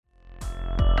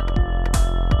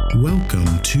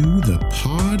Welcome to The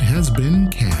Pod Has Been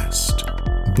Cast,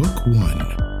 Book 1,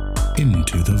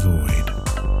 Into the Void.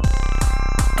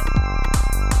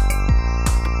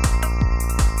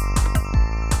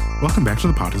 Welcome back to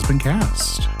The Pod Has Been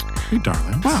Cast. Hey,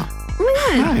 darlings. Wow. Oh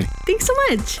my God. Hi. Thanks so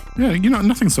much. Yeah,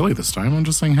 nothing silly this time. I'm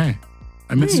just saying, hey,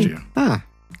 I missed you. Ah,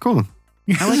 cool.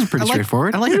 Pretty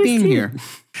straightforward. I like being here.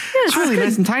 It's really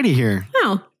nice and tidy here.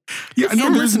 Oh, Yeah,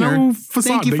 no, there's no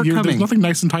facade. thank you for There's coming. nothing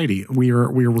nice and tidy. We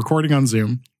are recording on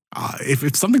Zoom.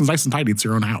 If something's nice and tidy, it's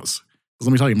your own house. 'Cause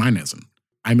let me tell you, mine isn't.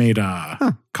 I made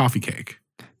a coffee cake,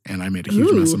 and I made a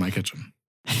huge mess in my kitchen.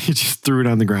 You just threw it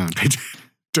on the ground. I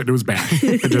did. It was bad.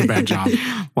 I did a bad job.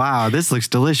 Wow, this looks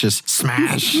delicious.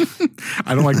 Smash.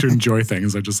 I don't like to enjoy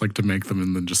things. I just like to make them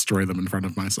and then destroy them in front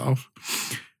of myself.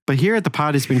 But here at The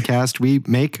Pod Has Been Cast, we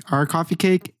make our coffee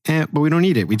cake, but we don't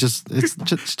eat it. It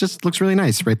just looks really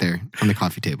nice right there on the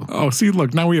coffee table. Oh, see,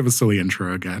 look, now we have a silly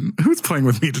intro again. Who's playing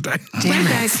with me today?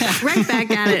 right back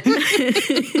at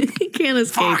it. Can't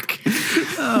escape.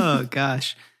 Oh,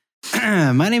 gosh.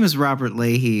 My name is Robert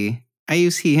Leahy. I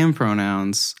use he, him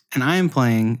pronouns, and I am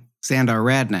playing Xandar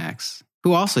Radnax,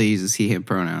 who also uses he, him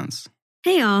pronouns.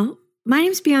 Hey, y'all. My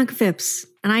name's Bianca Phipps,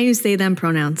 and I use they, them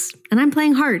pronouns. And I'm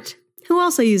playing Hart, who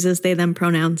also uses they, them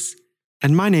pronouns.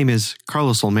 And my name is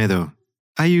Carlos Olmedo.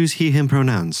 I use he, him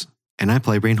pronouns, and I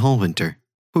play Rain Hallwinter,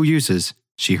 who uses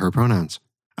she, her pronouns.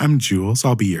 I'm Jules.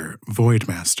 I'll be your Void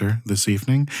Master this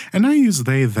evening, and I use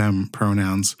they, them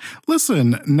pronouns.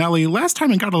 Listen, Nelly, last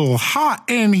time it got a little hot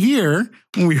in here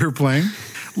when we were playing.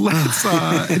 Let's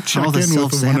check All the in with one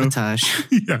of... self-sabotage.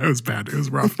 Yeah, it was bad. It was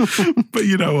rough. But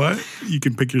you know what? You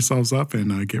can pick yourselves up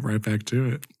and get right back to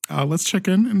it. Let's check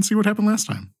in and see what happened last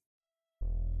time.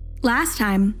 Last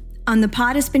time, on The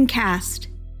Pod Has Been Cast,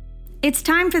 it's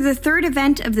time for the third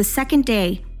event of the second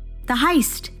day, the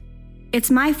Heist. It's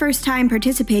my first time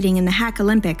participating in the Hack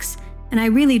Olympics, and I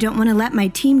really don't want to let my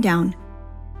team down.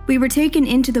 We were taken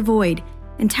into the void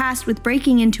and tasked with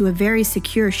breaking into a very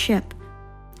secure ship.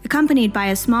 Accompanied by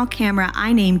a small camera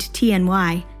I named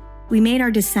TNY, we made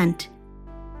our descent.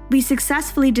 We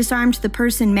successfully disarmed the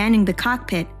person manning the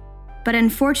cockpit, but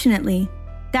unfortunately,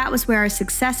 that was where our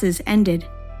successes ended.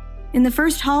 In the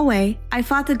first hallway, I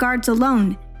fought the guards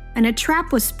alone, and a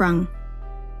trap was sprung.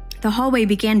 The hallway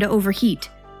began to overheat,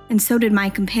 and so did my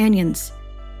companions.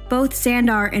 Both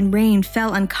Xandar and Rain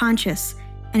fell unconscious,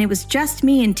 and it was just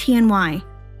me and TNY.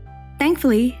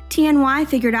 Thankfully, TNY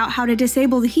figured out how to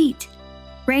disable the heat.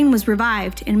 Rain was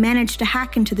revived and managed to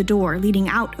hack into the door leading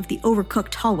out of the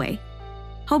overcooked hallway.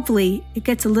 Hopefully, it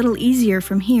gets a little easier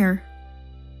from here.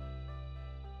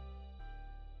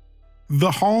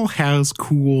 The hall has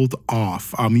cooled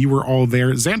off. You were all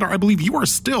there. Xandar, I believe you are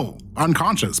still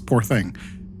unconscious, poor thing,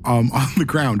 on the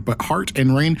ground. But Hart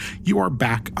and Rain, you are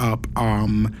back up,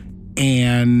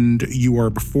 and you are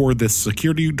before this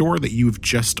security door that you've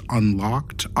just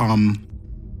unlocked.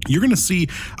 You're going to see,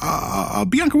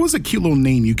 Bianca, what was a cute little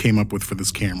name you came up with for this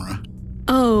camera?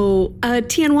 Oh,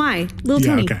 TNY, Little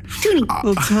Tony. Okay. Tony.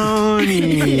 Little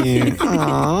Tony.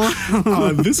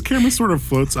 Aww. This camera sort of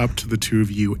floats up to the two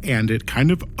of you, and it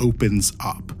kind of opens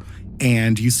up.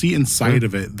 And you see inside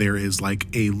of it, there is like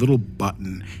a little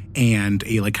button, and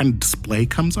a like kind of display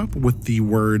comes up with the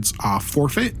words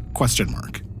forfeit ?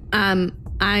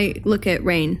 I look at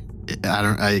Rain. I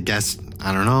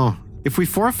don't know. If we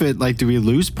forfeit, like, do we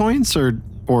lose points or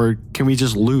can we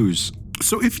just lose?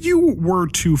 So if you were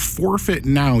to forfeit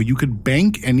now, you could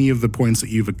bank any of the points that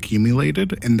you've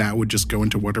accumulated, and that would just go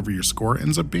into whatever your score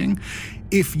ends up being.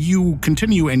 If you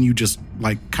continue and you just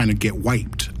like kind of get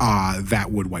wiped, that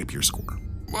would wipe your score.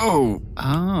 Whoa.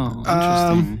 Oh,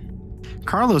 interesting.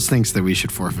 Carlos thinks that we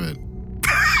should forfeit.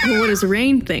 Well, what does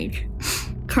Rain think?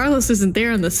 Carlos isn't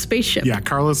there on the spaceship. Yeah,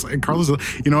 Carlos, you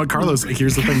know what, Carlos,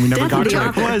 here's the thing we never got to.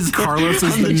 Definitely Carlos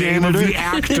is the name of the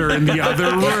actor in the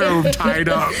other room tied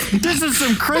up. This is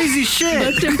some crazy shit.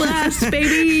 Lift and blast,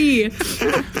 baby.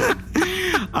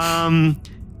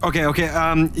 Okay.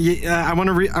 I want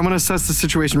to assess the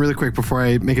situation really quick before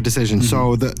I make a decision.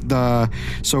 So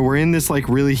so we're in this like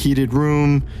really heated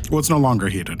room. Well, it's no longer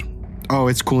heated. Oh,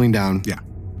 it's cooling down. Yeah.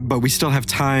 But we still have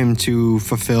time to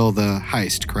fulfill the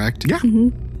heist, correct? Yeah. Mm-hmm.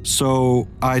 So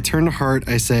I turn to Hart.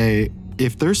 I say,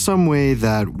 if there's some way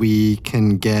that we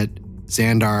can get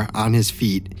Xandar on his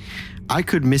feet, I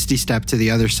could Misty Step to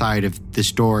the other side of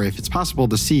this door if it's possible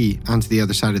to see onto the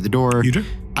other side of the door. You do?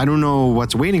 I don't know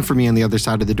what's waiting for me on the other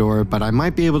side of the door, but I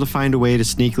might be able to find a way to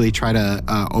sneakily try to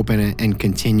open it and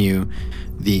continue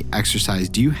the exercise.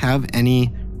 Do you have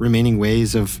any remaining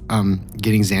ways of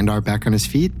getting Xandar back on his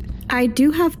feet? I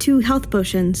do have 2 health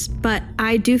potions, but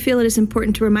I do feel it is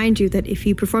important to remind you that if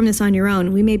you perform this on your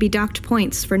own, we may be docked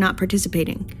points for not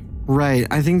participating. Right.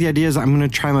 I think the idea is I'm going to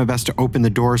try my best to open the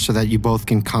door so that you both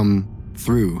can come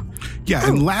through. Yeah,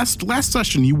 and last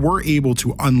session, you were able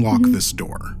to unlock this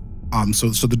door.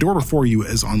 So the door before you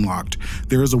is unlocked.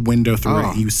 There is a window through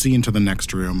it. You see into the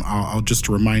next room. I'll just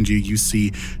to remind you, you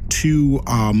see 2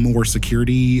 more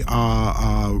security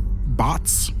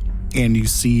bots, and you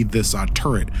see this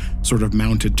turret sort of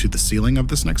mounted to the ceiling of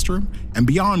this next room. And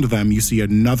beyond them, you see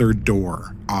another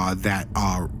door that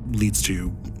leads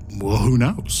to, well, who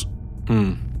knows?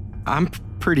 I'm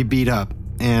pretty beat up,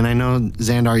 and I know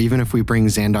Xandar, even if we bring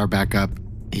Xandar back up,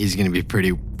 he's going to be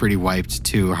pretty wiped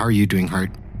too. How are you doing,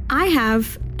 Hart? I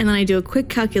have, and then I do a quick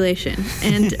calculation,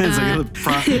 and It's like a little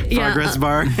progress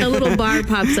bar. A little bar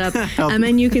pops up, and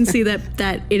then you can see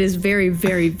that it is very,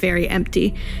 very, very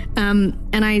empty. And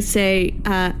I say,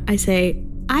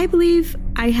 I believe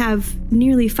I have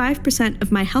nearly 5%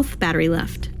 of my health battery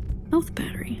left. Health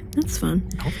battery, that's fun.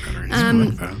 Health battery.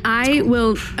 I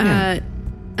will.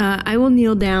 I will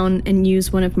kneel down and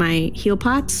use one of my heal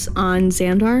pots on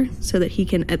Xandar so that he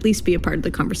can at least be a part of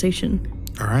the conversation.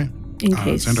 All right. In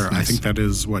case. Xandar, I think that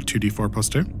is, 2d4 plus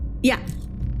 2? Yeah.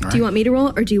 All Do you want me to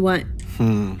roll, or do you want...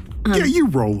 yeah, you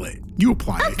roll it. You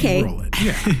apply okay. it. You roll it.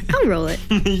 Yeah. I'll roll it.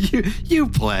 you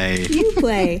play. You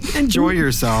play. Enjoy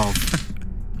yourself.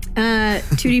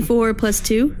 2d4 plus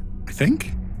 2? I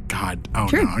think. God. Oh,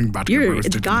 Sure. no. I'm about to get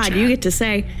roasted. It's God. You get to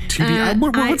say.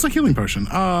 2D. What's a healing potion?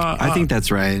 I think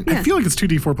that's right. I feel like it's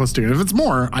 2d4 plus 2. And if it's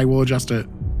more, I will adjust it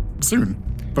soon.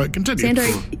 But continue.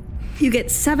 Xandar, you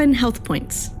get 7 health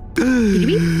points. Did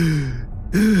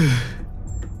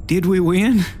we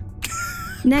win?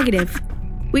 Negative.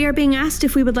 We are being asked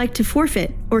if we would like to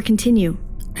forfeit or continue.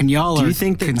 And y'all Do are you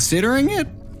think that- considering it?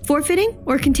 Forfeiting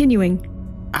or continuing?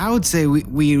 I would say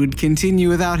we would continue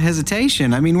without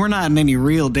hesitation. I mean, we're not in any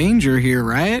real danger here,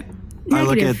 right? I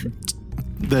look at Negative.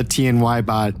 the TNY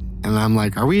bot, and I'm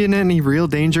like, are we in any real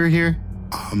danger here?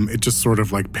 It just sort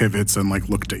of like pivots and like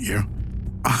looked at you.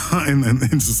 And then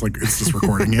it's just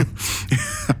recording you.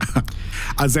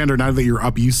 Xandar, now that you're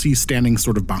up, you see standing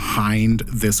sort of behind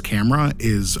this camera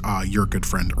is your good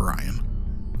friend Orion.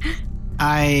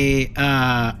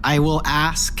 I will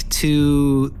ask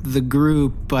to the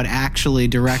group, but actually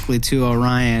directly to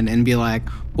Orion and be like,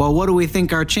 well, what do we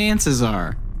think our chances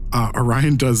are?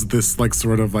 Orion does this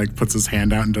sort of puts his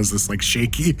hand out and does this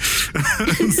shaky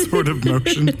sort of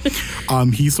motion.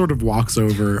 He sort of walks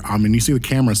over and you see the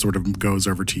camera sort of goes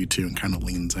over to you too and kind of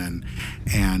leans in,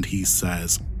 and he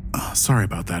says, sorry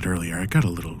about that earlier. I got a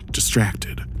little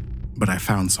distracted, but I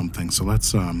found something. So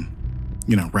let's,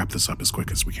 wrap this up as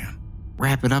quick as we can.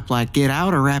 Wrap it up like get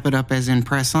out, or wrap it up as in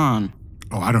press on?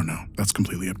 Oh, I don't know. That's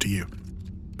completely up to you.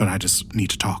 But I just need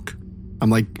to talk. I'm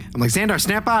like, Xandar,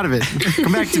 snap out of it.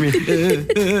 Come back to me.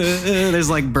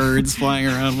 There's birds flying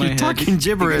around my head. Talking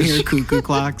gibberish. You can hear cuckoo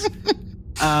clocks.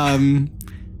 I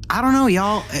don't know,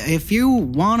 y'all. If you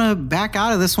want to back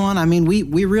out of this one, I mean,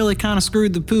 we really kind of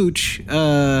screwed the pooch.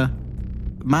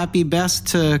 Might be best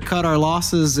to cut our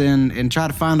losses and try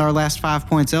to find our last 5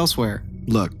 points elsewhere.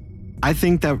 Look, I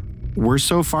think that we're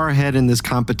so far ahead in this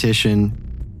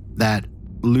competition that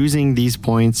losing these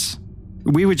points,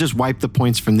 we would just wipe the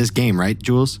points from this game, right,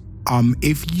 Jules?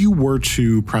 If you were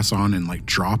to press on and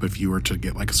drop, if you were to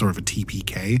get sort of a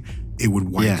TPK, it would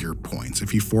wipe your points.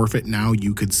 If you forfeit now,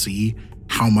 you could see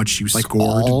how much you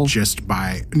scored just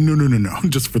by no,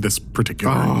 just for this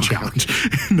particular challenge.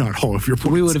 Not all of your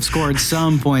points. We would have scored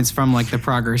some points from the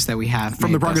progress that we have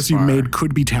from the progress you made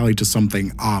could be tallied to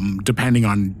something, depending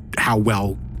on how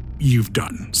well you've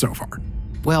done so far.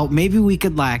 Well, maybe we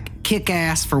could kick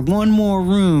ass for one more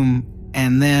room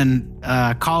and then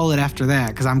call it after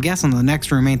that, because I'm guessing the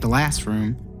next room ain't the last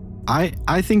room.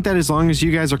 I think that as long as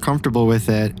you guys are comfortable with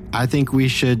it, I think we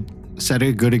should set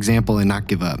a good example and not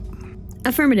give up.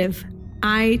 Affirmative.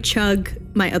 I chug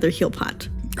my other heal pot.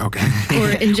 Okay. Or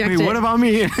inject Wait, it. what about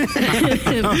me? I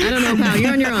don't know, pal.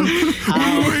 You're on your own.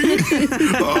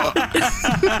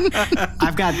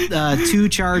 I've got 2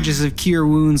 charges of cure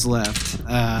wounds left,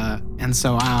 and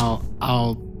so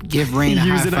I'll give Rain a high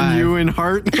five. Use it on you and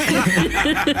Hart.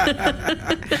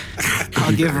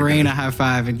 I'll give Rain a high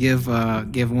five and give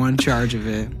 1 charge of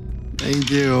it.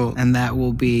 Thank you. And that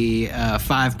will be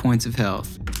 5 points of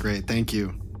health. Great, thank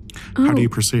you. How do you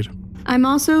proceed? I'm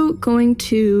also going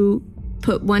to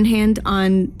put one hand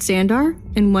on Xandar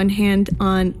and one hand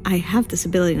on, I have this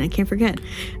ability and I can't forget,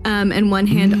 and one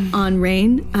hand on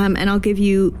Rain, and I'll give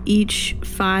you each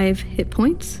 5 hit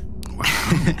points. Wow.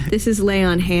 This is lay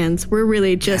on hands. We're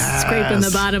really just scraping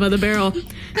the bottom of the barrel.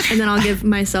 And then I'll give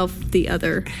myself the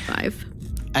other 5.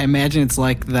 I imagine it's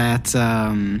like that,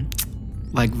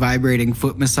 like vibrating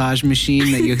foot massage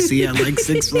machine that you see at like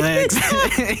Six Flags.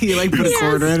 You like put a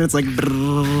quarter in, it's like,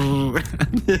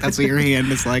 that's what your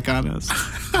hand is like on us.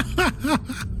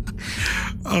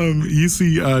 You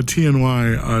see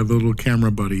TNY, the little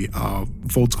camera buddy,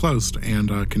 folds closed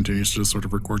and continues to just sort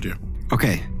of record you.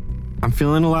 Okay. I'm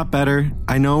feeling a lot better.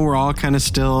 I know we're all kind of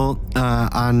still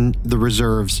on the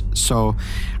reserves, so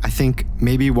I think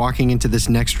maybe walking into this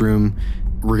next room,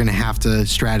 we're going to have to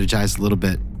strategize a little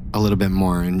bit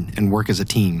more and work as a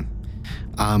team.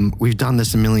 We've done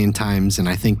this a million times, and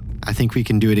I think we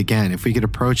can do it again. If we could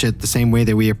approach it the same way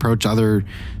that we approach other,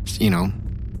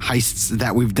 heists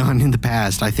that we've done in the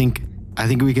past, I think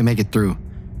we can make it through.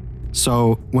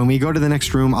 So when we go to the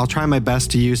next room, I'll try my best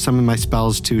to use some of my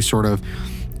spells to sort of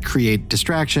create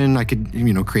distraction. I could,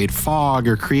 create fog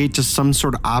or create just some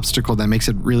sort of obstacle that makes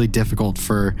it really difficult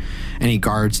for any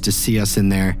guards to see us in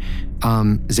there.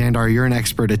 Xandar, you're an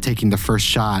expert at taking the first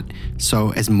shot.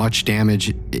 So as much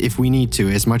damage, if we need to,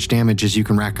 as much damage as you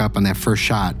can rack up on that first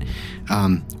shot,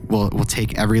 we'll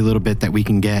take every little bit that we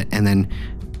can get. And then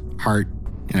Hart,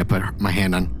 and I put my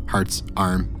hand on Hart's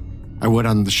arm. I would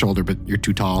on the shoulder, but you're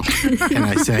too tall. And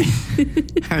I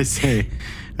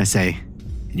say,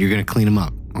 you're going to clean him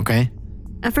up. Okay?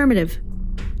 Affirmative.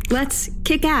 Let's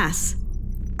kick ass.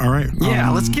 All right. Yeah,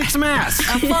 let's kick some ass.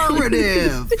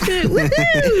 Affirmative.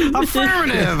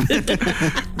 Affirmative.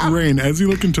 Rain, as you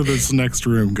look into this next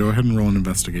room, go ahead and roll an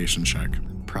investigation check.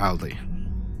 Proudly.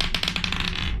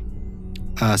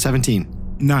 17.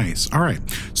 Nice. All right.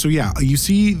 So yeah, you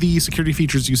see the security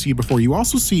features you see before. You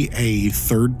also see a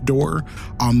third door.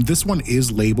 This one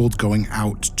is labeled going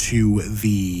out to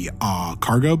the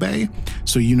cargo bay.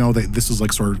 So you know that this is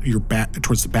like sort of your back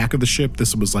towards the back of the ship.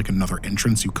 This was like another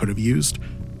entrance you could have used.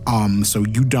 So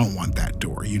you don't want that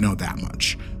door. You know that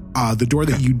much. The door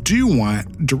that you do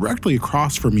want directly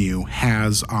across from you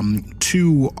has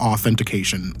 2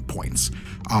 authentication points.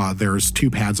 There's 2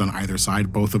 pads on either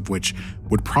side, both of which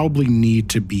would probably need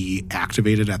to be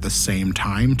activated at the same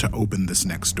time to open this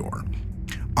next door.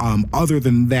 Other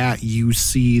than that, you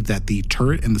see that the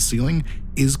turret in the ceiling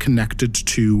is connected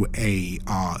to a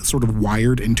sort of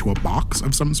wired into a box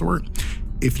of some sort.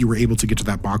 If you were able to get to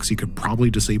that box, you could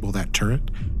probably disable that turret.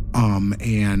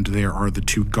 And there are the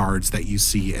 2 guards that you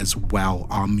see as well.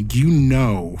 You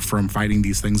know from fighting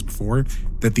these things before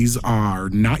that these are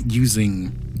not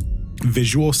using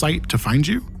visual sight to find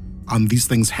you. These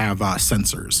things have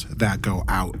sensors that go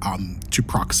out to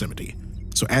proximity.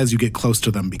 So as you get close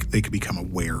to them, they can become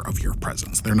aware of your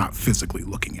presence. They're not physically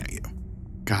looking at you.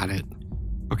 Got it.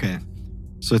 Okay.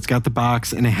 So it's got the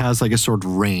box and it has like a sort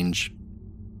of range,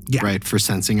 right, for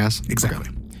sensing us?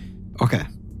 Exactly. Okay.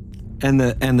 And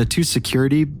the 2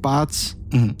 security bots,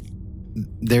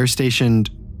 they're stationed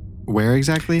where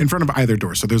exactly? In front of either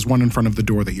door. So there's one in front of the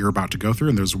door that you're about to go through,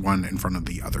 and there's one in front of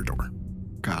the other door.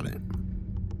 Got it.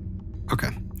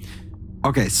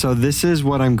 Okay, so this is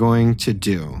what I'm going to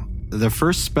do. The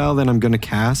first spell that I'm going to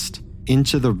cast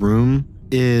into the room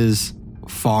is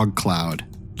Fog Cloud.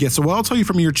 Yeah, so what I'll tell you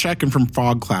from your check and from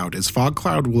Fog Cloud is Fog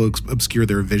Cloud will obscure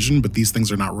their vision, but these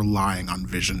things are not relying on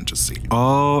vision to see.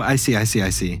 Oh, I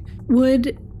see.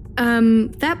 Would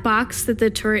that box that the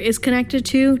turret is connected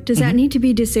to, does that need to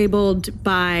be disabled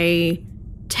by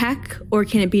tech, or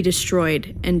can it be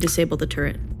destroyed and disable the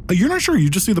turret? You're not sure. You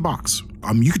just see the box.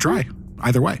 You could try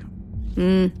either way.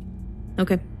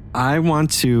 Okay. I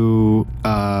want to.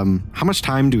 How much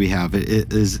time do we have?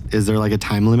 Is there like a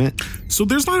time limit? So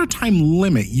there's not a time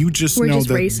limit. You just We're know just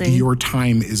that racing. your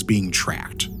time is being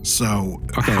tracked. So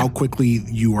how quickly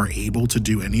you are able to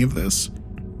do any of this,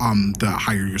 the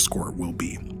higher your score will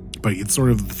be. But it's sort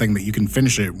of the thing that you can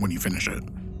finish it when you finish it.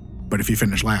 But if you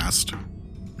finish last,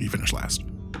 you finish last.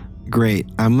 Great.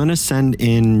 I'm gonna send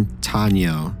in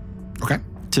Tanyo. Okay.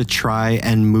 To try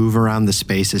and move around the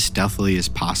space as stealthily as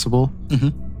possible.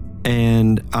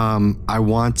 And I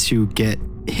want to get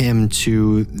him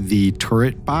to the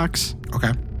turret box.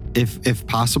 Okay. If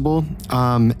possible.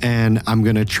 And I'm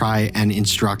going to try and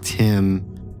instruct him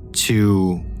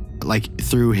to, like,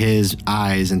 through his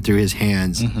eyes and through his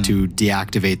hands to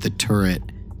deactivate the turret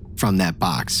from that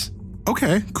box.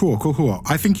 Okay, cool.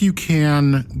 I think you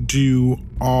can do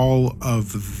all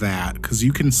of that because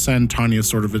you can send Tanya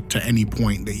sort of to any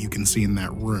point that you can see in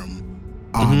that room.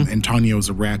 And Tanya is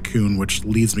a raccoon, which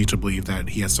leads me to believe that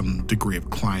he has some degree of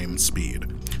climb speed.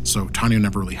 So Tanya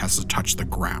never really has to touch the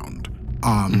ground.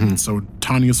 So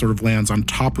Tanya sort of lands on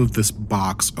top of this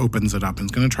box, opens it up, and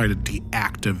is going to try to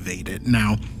deactivate it.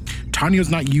 Now,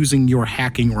 Tanya's not using your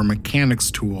hacking or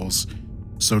mechanics tools,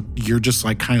 so you're just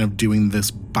like kind of doing this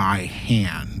by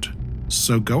hand.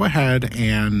 So go ahead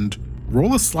and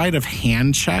roll a sleight of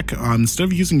hand check. Instead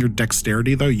of using your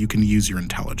dexterity, though, you can use your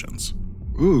intelligence.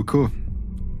 Ooh, cool.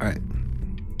 All right.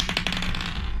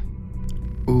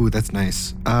 Ooh, that's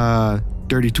nice.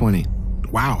 Dirty 20.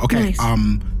 Wow. Okay.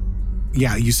 Nice.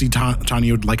 Yeah, you see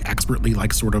Tanya like expertly,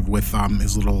 like sort of with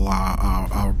his little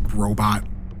robot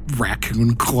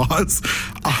raccoon claws,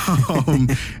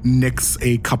 nicks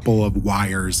a couple of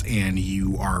wires, and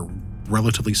you are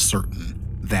relatively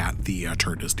certain that the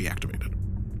turret is deactivated.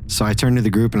 So I turn to the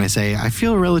group and I say, I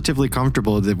feel relatively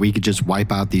comfortable that we could just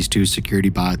wipe out these 2 security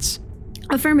bots.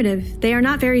 Affirmative. They are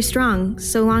not very strong,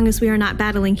 so long as we are not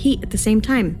battling heat at the same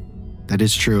time. That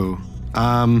is true.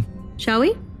 Shall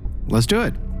we? Let's do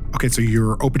it. Okay, so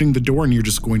you're opening the door and you're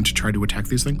just going to try to attack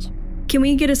these things? Can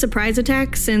we get a surprise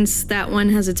attack since that one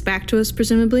has its back to us,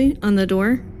 presumably, on the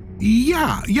door?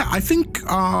 Yeah, I think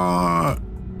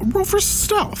roll for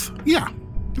stealth. Yeah,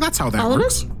 that's how that All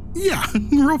works. of us? Yeah,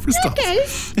 roll for stealth.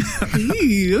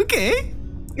 Okay.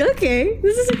 Okay,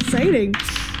 this is exciting.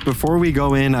 Before we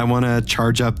go in, I want to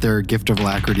charge up their Gift of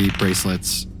Alacrity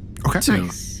bracelets. Okay. too.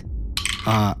 Nice.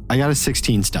 I got a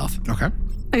 16 stealth. Okay.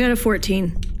 I got a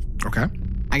 14. Okay.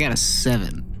 I got a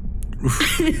 7.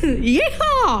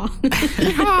 Yeehaw!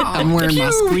 I'm wearing my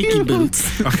squeaky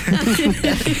boots.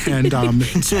 Okay. And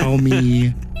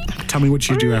tell me what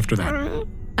you do after that.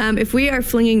 If we are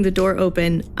flinging the door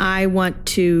open, I want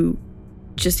to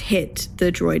just hit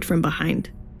the droid from behind.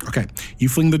 Okay. You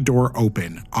fling the door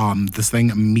open. This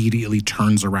thing immediately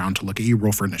turns around to look at you.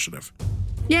 Roll for initiative.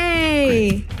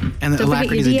 Yay! And the Don't forget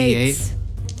alacrity's a your D8. D8s.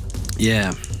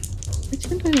 Yeah. Which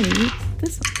one do I want to use?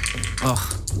 This one.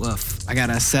 Oh, woof. I got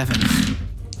a 7.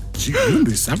 Gee, you and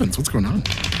these sevens. What's going on?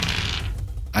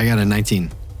 I got a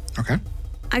 19. Okay.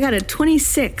 I got a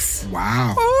 26.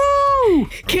 Wow.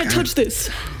 Can't touch this.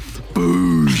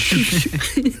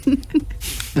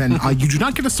 Then you do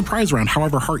not get a surprise round.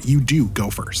 However, Hart, you do go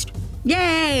first.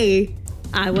 Yay!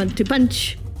 I want to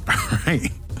punch. All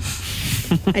right.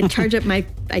 I charge up my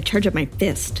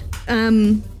fist.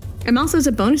 I'm also as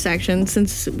a bonus action,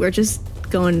 since we're just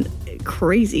going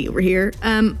crazy over here.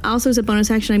 Also as a bonus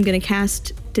action, I'm going to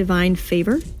cast Divine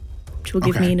Favor, which will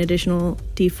give Okay. me an additional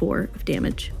D4 of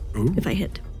damage if I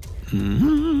hit.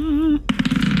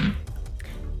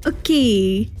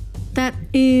 Okay, that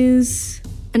is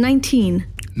a 19.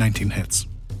 19 hits.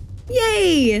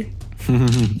 Yay!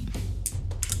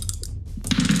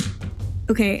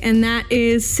 Okay, and that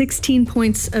is 16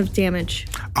 points of damage.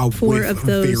 4 With of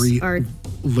those very are...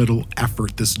 little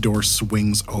effort, this door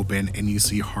swings open and you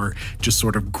see Hart just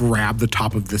sort of grab the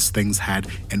top of this thing's head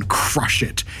and crush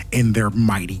it in their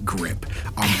mighty grip.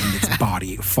 And its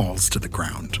body falls to the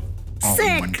ground all in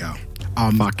Sick. one go.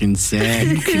 Fucking sick.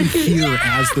 You can hear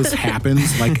as this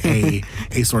happens like a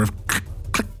sort of click,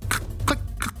 click, click, click,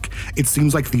 click. It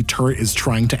seems like the turret is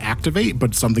trying to activate,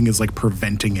 but something is like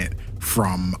preventing it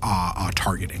from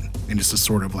targeting, and it's just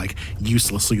sort of like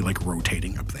uselessly like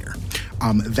rotating up there.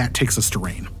 That takes us to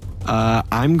Rain.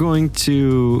 I'm going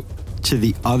to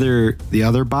the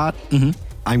other bot.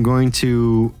 I'm going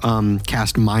to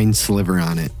cast Mind Sliver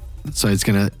on it, so it's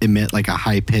going to emit like a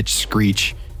high pitched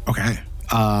screech. Okay.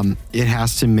 It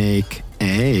has to make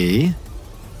a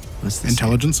what's this?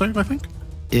 Intelligence save, I think.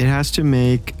 It has to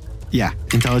make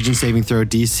intelligence saving throw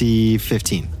DC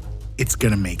 15. It's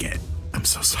gonna make it. I'm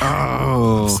so sorry.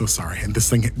 Oh. I'm so sorry. And this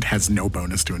thing has no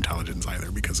bonus to intelligence either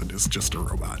because it is just a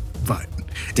robot. But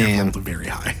it rolled very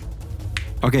high.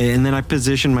 Okay, and then I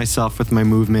position myself with my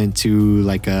movement to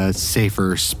like a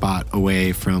safer spot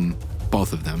away from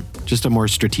both of them. Just a more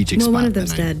strategic spot. Well, one of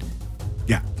them's than dead.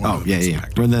 Yeah. Yeah.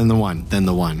 Well, then the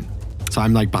one. So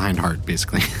I'm like behind Hart,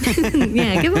 basically.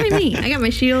 Yeah, get behind me. I got my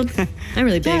shield. I'm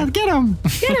really big. Get him.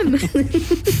 Get him.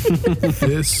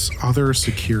 This other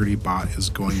security bot is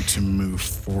going to move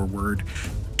forward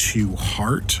to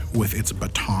Hart with its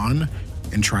baton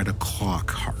and try to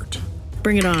clock Hart.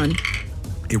 Bring it on.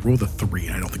 It rolled a 3.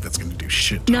 I don't think that's going to do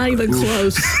shit. Not even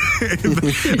close.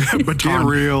 The baton Get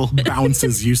real.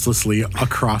 bounces uselessly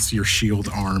across your shield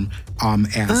arm.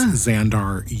 As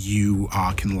Xandar, you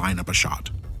can line up a shot.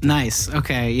 Nice.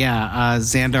 Okay, yeah.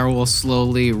 Xandar will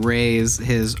slowly raise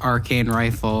his arcane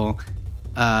rifle,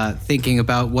 thinking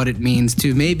about what it means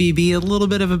to maybe be a little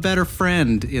bit of a better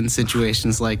friend in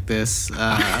situations like this.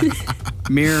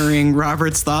 mirroring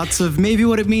Robert's thoughts of maybe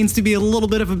what it means to be a little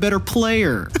bit of a better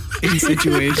player in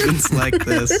situations like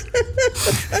this.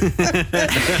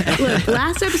 Look,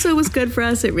 last episode was good for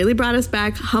us. It really brought us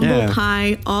back humble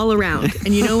pie all around.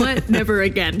 And you know what? Never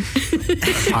again.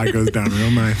 Pie goes down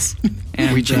real nice.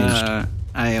 And We changed.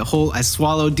 I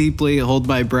swallow deeply, hold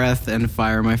my breath, and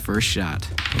fire my first shot.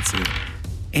 Let's see it.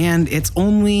 And it's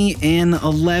only an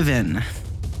 11.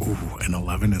 Ooh, an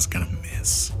 11 is gonna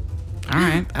miss. All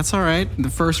right, that's all right. In the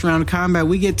first round of combat,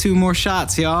 we get 2 more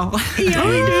shots, y'all.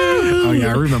 Oh yeah,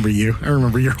 I remember you. I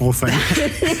remember your whole thing.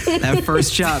 That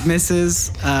first shot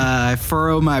misses. I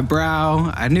furrow my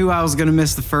brow. I knew I was going to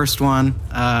miss the first one,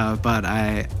 but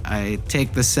I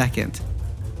take the second.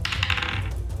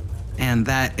 And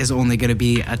that is only going to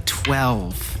be a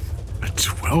 12. A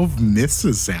 12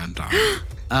 misses, Xandar.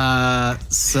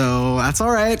 So that's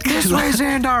all right. This way,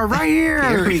 Xandar, right Here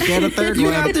here. we get a third You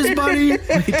one. got this, buddy. We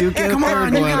do get Come a third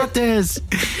on, you one. got this.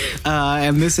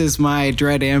 And this is my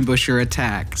Dread Ambusher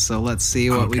attack. So let's see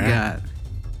what we Okay. got.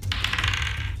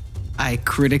 I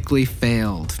critically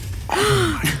failed.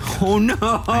 Oh no.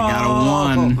 I got a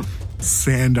 1.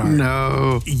 Xandar.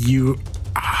 No.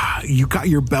 You got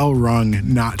your bell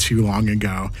rung not too long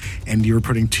ago, and you're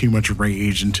putting too much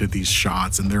rage into these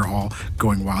shots, and they're all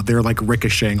going wild. They're like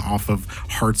ricocheting off of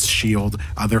Heart's shield.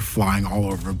 They're flying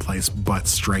all over the place, but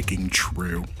striking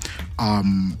true.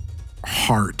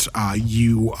 Heart,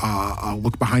 you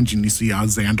look behind you and you see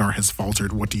Xandar has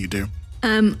faltered. What do you do?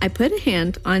 I put a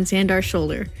hand on Xandar's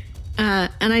shoulder,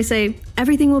 and I say,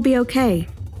 everything will be okay.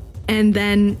 And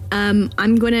then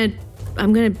I'm gonna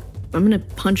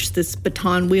punch this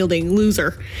baton-wielding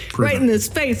loser right in his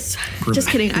face. Just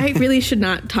kidding. I really should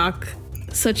not talk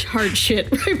such hard shit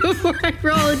right before I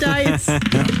roll a dice.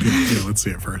 Yeah, let's see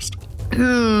it first.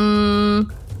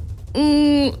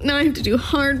 Now I have to do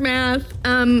hard math.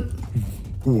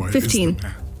 What is 15. the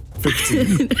math?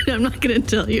 15. I'm not gonna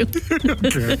tell you.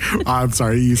 Okay. I'm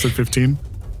sorry, you said 15?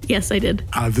 Yes, I did.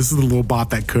 This is the little bot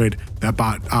that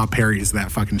bot parries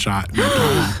that fucking shot.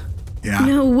 Yeah.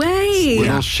 No way.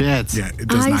 Little shit. Yeah, it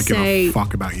does I not give say- a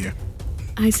fuck about you.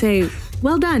 I say,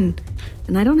 well done.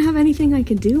 And I don't have anything I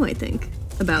can do, I think,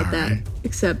 about All that, right.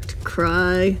 except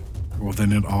cry. Well,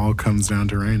 then it all comes down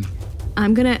to Rain.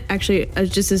 I'm gonna actually,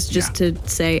 just Yeah. to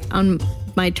say, on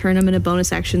my turn, I'm gonna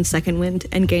bonus action second wind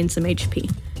and gain some HP.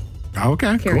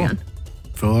 Okay, Carry cool. on.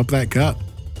 Fill up that cup.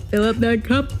 Fill up that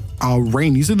cup.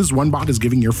 Rain, you said this one bot is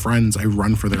giving your friends a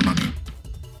run for their money.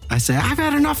 I say, I've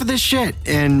had enough of this shit.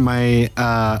 And my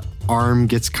arm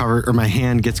gets covered, or my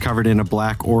hand gets covered in a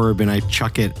black orb, and I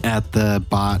chuck it at the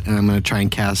bot, and I'm going to try and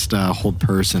cast Hold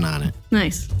Person on it.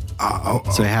 Nice.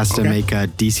 So it has to okay. make a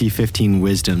DC 15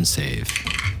 Wisdom save.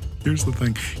 Here's the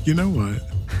thing. You know what?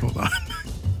 Hold on.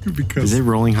 Is Because it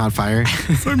rolling hot fire?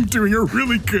 I'm doing a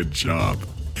really good job.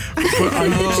 But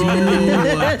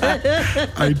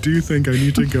I do think I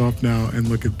need to go up now and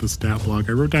look at the stat block.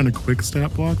 I wrote down a quick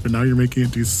stat block, but now you're making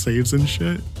it do saves and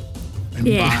shit. And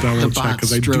Yeah. double The check, bot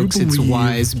 'cause I do strokes its believe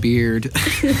wise beard.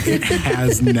 it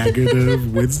has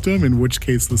negative wisdom, in which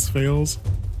case this fails.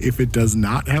 If it does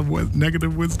not have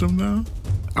negative wisdom, though,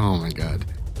 Oh my god.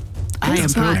 I am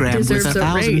This bot programmed with deserves a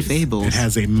 1,000 raise. fables. it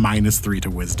has a -3 to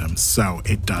wisdom, so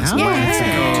it does not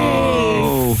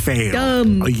Oh. fail.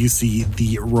 Dumb. You see,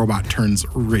 the robot turns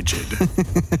rigid.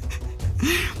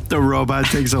 The robot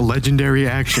takes a legendary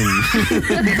action.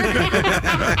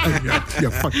 yeah,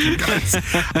 fuck you guys.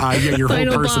 Yeah, your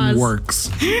Final whole person boss. works.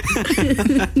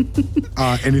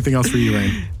 Anything else for you,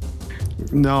 Rain?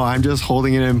 No, I'm just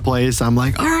holding it in place. I'm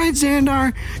like, all right,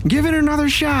 Xandar, give it another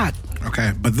shot.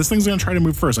 Okay, but this thing's gonna try to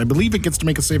move first. I believe it gets to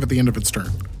make a save at the end of its turn.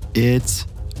 It's,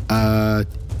 yeah.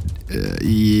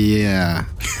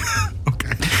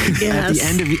 Okay. Yes.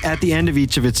 At the end of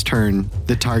each of its turn,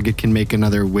 the target can make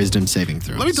another Wisdom saving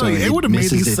throw. Let me tell So you, it would have made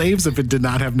misses these it. saves if it did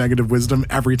not have negative wisdom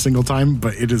every single time,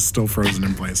 but it is still frozen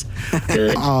in place.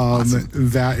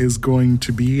 That is going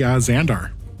to be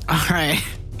Xandar. All right.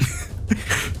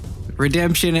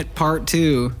 Redemption at part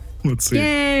 2. Let's see.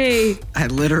 Yay. I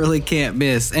literally can't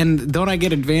miss. And don't I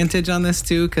get advantage on this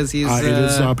too? Because he's It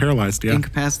is paralyzed, yeah.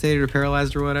 incapacitated or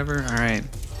paralyzed or whatever. All right.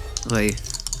 Wait.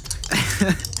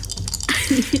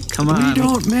 Come on. We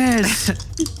don't miss.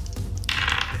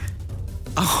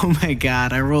 Oh my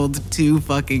god, I rolled 2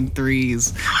 fucking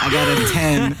 3s. I got a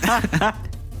 10.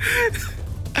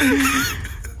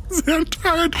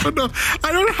 Xandar,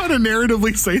 I don't know how to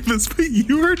narratively say this, but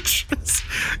you are just...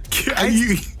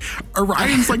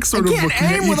 Orion's like sort of looking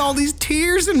at you. with all these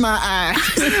tears in my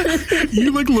eyes.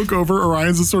 You like look over.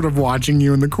 Orion's just sort of watching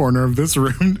you in the corner of this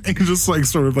room, and just like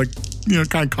sort of like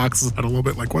kind of cocks his head a little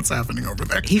bit, like what's happening over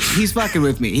there. He's fucking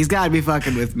with me. He's got to be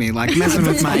fucking with me, like messing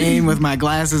with my aim with my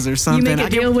glasses or You something. make a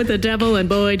deal with the devil, and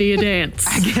boy, do you dance.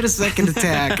 I get a second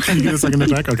attack. You get a second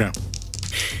attack. Okay.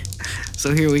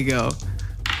 So here we go.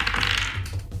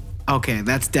 Okay,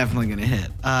 that's definitely gonna hit.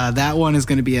 That one is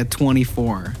gonna be a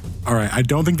 24. All right. I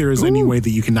don't think there is any way that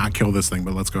you cannot kill this thing,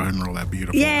 but let's go ahead and roll that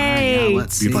beautiful. Yay! Yeah,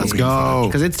 let's see. Beautiful Let's go.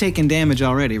 Because it's taken damage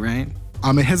already, right?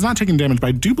 It has not taken damage, but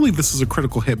I do believe this is a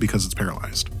critical hit because it's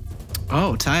paralyzed.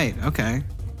 Oh, tight. Okay.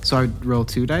 So I roll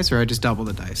 2 dice, or I just double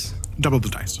the dice? Double the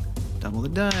dice. Double the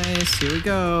dice. Here we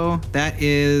go. That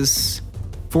is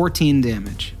 14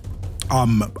 damage.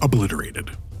 Obliterated.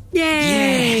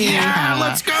 Yay! Yeah,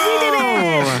 let's go!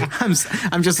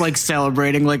 I'm just like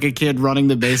celebrating like a kid running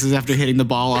the bases after hitting the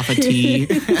ball off a tee.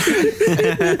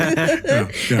 Yeah.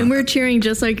 And we're cheering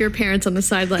just like your parents on the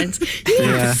sidelines.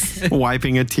 Yeah,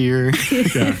 wiping a tear.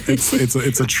 Yeah,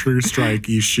 it's a true strike.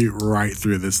 You shoot right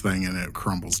through this thing and it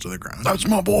crumbles to the ground. That's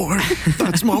my boy.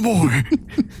 That's my boy.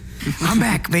 I'm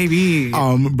back, baby.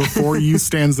 Before you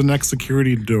stands the next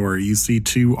security door. You see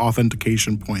 2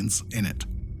 authentication points in it,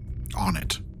 on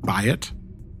it, by it.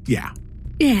 Yeah.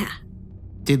 Yeah.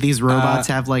 Did these robots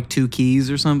have like 2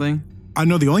 keys or something? I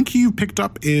know the only key you picked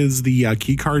up is the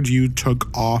key card you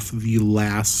took off the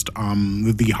last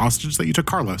the hostage that you took,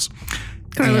 Carlos.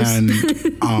 And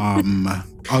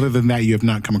other than that, you have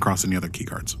not come across any other key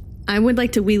cards. I would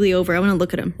like to wheelie over. I want to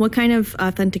look at them. What kind of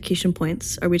authentication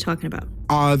points are we talking about?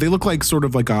 They look like sort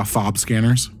of like fob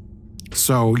scanners.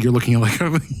 So you're looking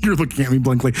at you're looking at me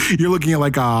blankly. You're looking at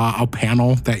like a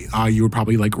panel that you would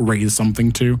probably like raise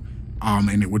something to,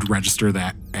 and it would register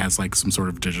that as like some sort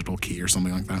of digital key or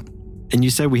something like that. And you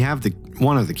said we have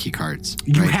one of the key cards.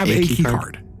 You right? have a key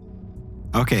card.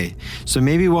 Okay, so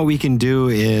maybe what we can do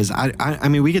is, I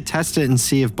mean, we could test it and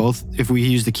see if we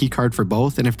use the key card for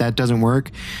both, and if that doesn't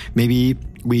work, maybe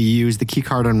we use the key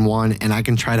card on one, and I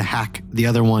can try to hack the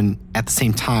other one at the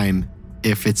same time,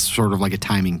 if it's sort of like a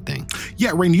timing thing.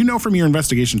 Yeah, Rain, you know from your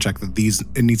investigation check that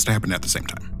it needs to happen at the same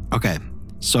time. Okay,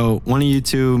 so one of you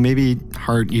two, maybe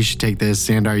Hart, you should take this.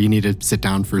 Sandar, you need to sit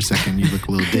down for a second. You look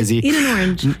a little dizzy. Eat an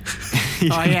orange.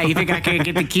 Oh yeah, you think I can't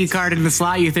get the key card in the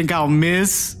slot? You think I'll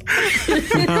miss?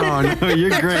 No,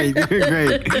 you're great. You're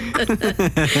great.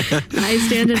 I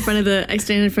stand in front of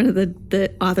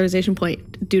the authorization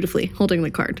point dutifully, holding the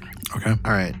card. Okay.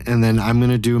 All right, and then I'm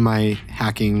gonna do my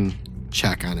hacking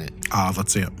check on it.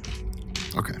 Let's see it.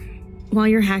 Okay. While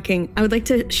you're hacking, I would like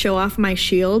to show off my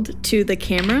shield to the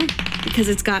camera because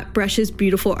it's got Brush's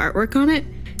beautiful artwork on it.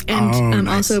 And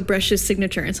nice. Also Brush's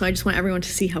signature. And so I just want everyone to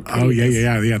see how pretty it is.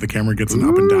 Yeah. The camera gets an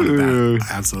up and down at that.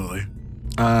 Absolutely.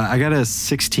 I got a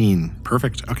 16.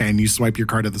 Perfect. Okay, and you swipe your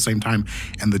card at the same time,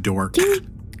 and the door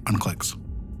unclicks.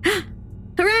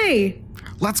 Hooray!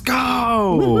 Let's go!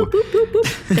 Boop, boop, boop,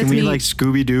 boop. That's Can we me. like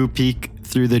Scooby-Doo peek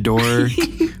through the door?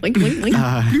 Wink, wink, wink.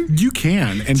 You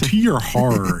can, and to your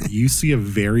horror, you see a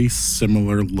very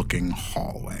similar looking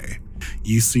hallway.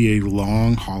 You see a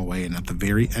long hallway, and at the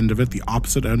very end of it, the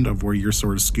opposite end of where you're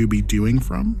sort of Scooby-Dooing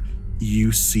from,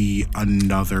 you see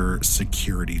another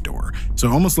security door. So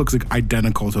it almost looks like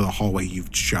identical to the hallway you've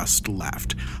just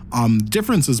left.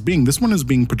 Difference is being this one is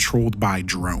being patrolled by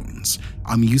drones.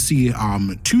 You see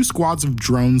 2 squads of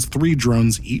drones, 3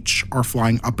 drones each are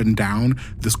flying up and down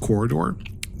this corridor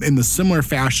in the similar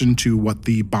fashion to what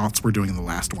the bots were doing in the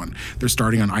last one. They're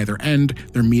starting on either end,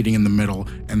 they're meeting in the middle,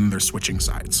 and then they're switching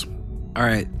sides. All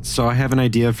right, so I have an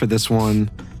idea for this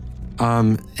one.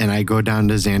 And I go down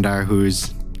to Xandar,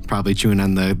 who's probably chewing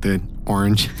on the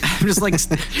orange. I'm just like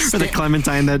for the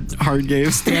clementine that Hart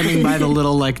gave. standing by the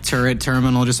little like turret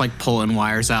terminal, just like pulling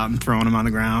wires out and throwing them on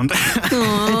the ground.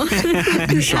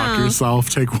 You shock yourself,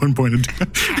 take 1 point of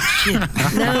damage.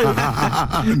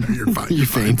 No, you're fine. You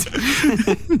faint.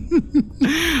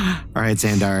 All right,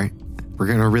 Xandar, we're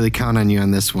going to really count on you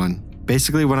on this one.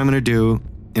 Basically, what I'm going to do,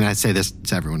 and I say this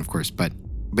to everyone, of course, but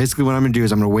basically what I'm going to do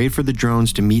is I'm going to wait for the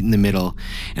drones to meet in the middle,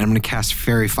 and I'm going to cast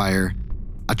Fairy Fire.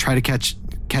 I'll try to catch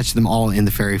them all in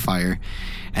the Fairy Fire,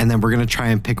 and then we're going to try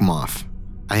and pick them off.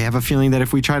 I have a feeling that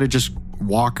if we try to just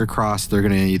walk across, they're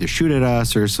going to either shoot at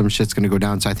us or some shit's going to go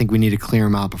down. So I think we need to clear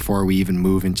them out before we even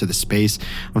move into the space.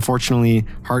 Unfortunately,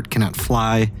 Hart cannot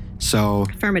fly, so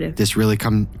Affirmative. this really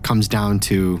comes down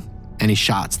to any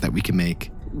shots that we can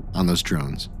make on those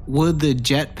drones. Would the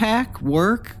jetpack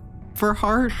work for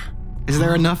Hart? Is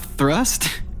there enough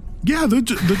thrust? Yeah, the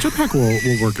jetpack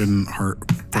will work in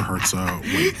Heart. for Heart's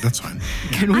wait, that's fine.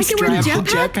 Can we I can wear the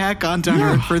strap a jetpack onto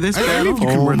her for this I battle? think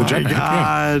you can wear the jetpack.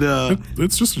 God. Yeah.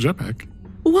 It's just a jetpack.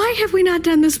 Why have we not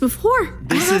done this before?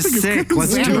 This is sick.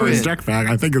 Let's Xandar do is it. jetpack,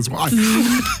 I think is why.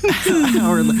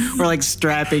 we're like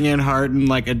strapping in Heart and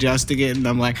like adjusting it, and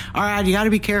I'm like, all right, you got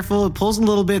to be careful. It pulls a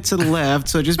little bit to the left,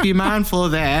 so just be mindful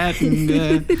of that. And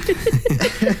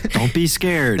Don't be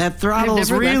scared. that throttle is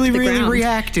never left really, the really ground.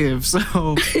 reactive.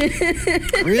 So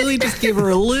really, just give her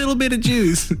a little bit of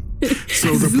juice.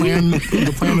 So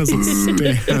the plan as it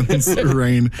stands,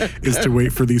 Rain, is to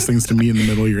wait for these things to meet in the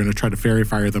middle. You're going to try to fairy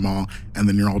fire them all, and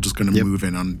then you're all just going to move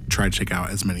in and try to take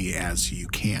out as many as you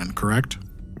can, correct?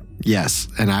 Yes,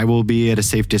 and I will be at a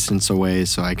safe distance away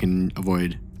so I can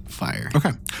avoid fire.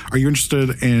 Okay. Are you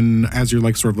interested in, as you're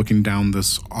like sort of looking down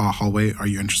this hallway, are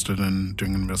you interested in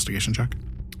doing an investigation check?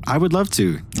 I would love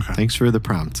to. Okay. Thanks for the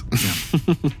prompt.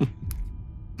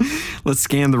 Let's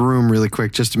scan the room really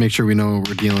quick just to make sure we know what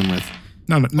we're dealing with.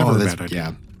 No, never a that's- bad idea.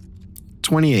 Yeah.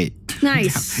 28.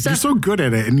 Nice. You're so good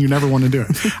at it and you never want to do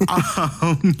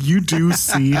it. You do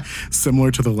see, similar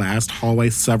to the last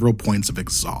hallway, several points of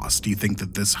exhaust. Do you think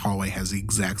that this hallway has the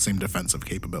exact same defensive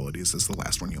capabilities as the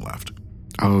last one you left?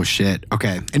 Oh, shit.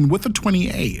 Okay. And with a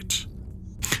 28,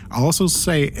 I'll also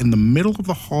say in the middle of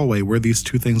the hallway where these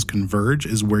two things converge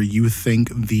is where you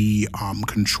think the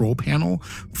control panel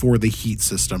for the heat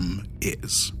system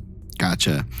is.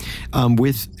 Gotcha.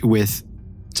 With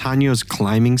Tanyo's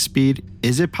climbing speed,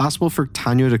 is it possible for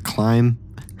Tanyo to climb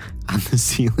on the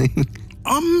ceiling?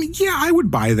 Yeah, I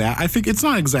would buy that. I think it's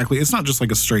not just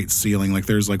like a straight ceiling. Like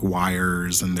there's like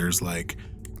wires and there's like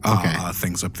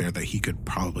things up there that he could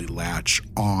probably latch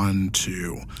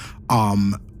onto.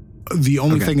 The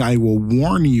only thing I will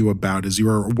warn you about is you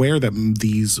are aware that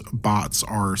these bots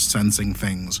are sensing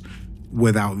things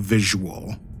without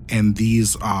visual, and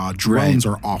these drones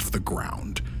are off the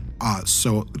ground.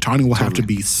 So Tanya will have to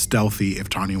be stealthy if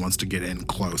Tanya wants to get in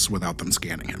close without them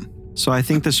scanning him. So I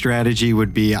think the strategy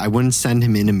would be I wouldn't send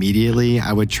him in immediately.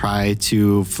 I would try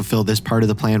to fulfill this part of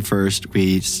the plan first.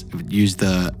 We use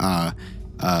the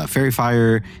fairy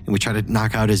fire, and we try to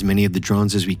knock out as many of the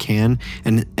drones as we can.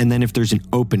 And then if there's an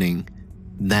opening,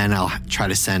 then I'll try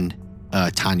to send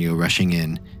Tanya rushing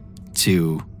in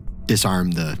to disarm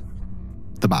the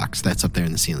box that's up there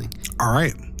in the ceiling. All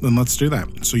right, then let's do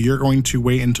that. So you're going to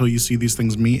wait until you see these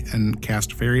things meet and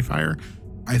cast fairy fire.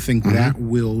 I think that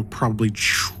will probably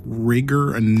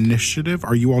trigger initiative.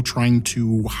 Are you all trying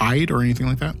to hide or anything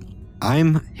like that?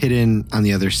 I'm hidden on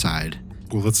the other side.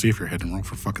 Well, let's see if you're hidden. Roll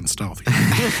for fucking stealth.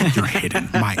 You're hidden.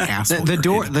 My asshole. The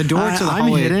door to the I'm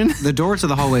hallway. hidden. The door to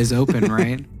the hallway is open,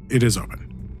 right? It is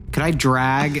open. Could I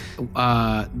drag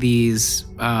these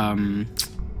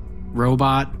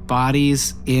robot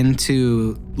bodies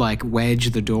into like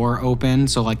wedge the door open?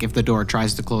 So like if the door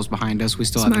tries to close behind us, we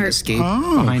still have an Smart. escape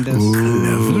behind us.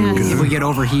 Yes. If we get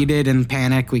overheated and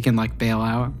panic, we can like bail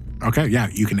out. Okay, yeah,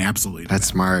 you can absolutely do That's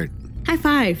smart. High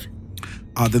five.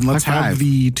 that. Then let's High have five.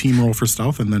 the team roll for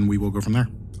stealth, and then we will go from there.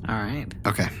 All right.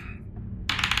 Okay.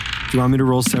 Do you want me to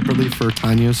roll separately for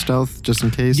Tanya's stealth, just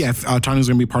in case? Yeah, if Tanya's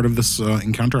going to be part of this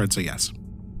encounter, I'd say yes.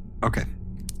 Okay.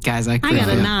 Guys, I got a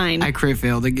failed. 9. I crit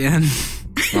failed again.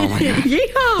 Oh my god.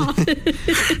 Yeehaw!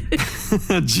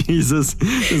 Jesus.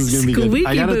 This is going to be good.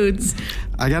 Squeaky boots.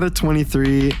 I got a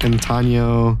 23 and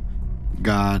Tanyo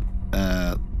got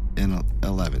an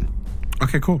 11.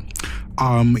 Okay, cool.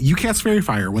 You cast fairy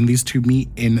fire when these two meet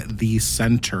in the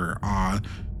center.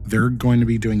 They're going to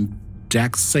be doing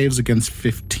dex saves against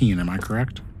 15. Am I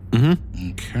correct?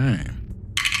 Mm-hmm. Okay.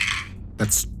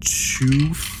 That's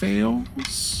 2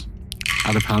 fails.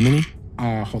 Out of how many?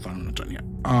 Hold on, I'm not done yet.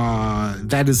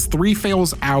 That is 3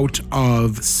 fails out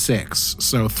of 6.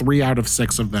 So 3 out of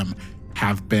 6 of them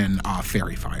have been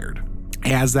fairy fired.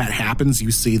 As that happens,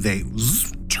 you see they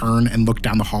turn and look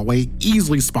down the hallway,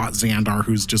 easily spot Xandar,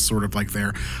 who's just sort of like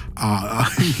there.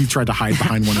 He tried to hide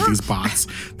behind one of these bots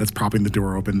that's propping the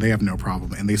door open. They have no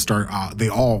problem. And they start,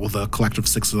 the collective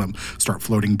 6 of them start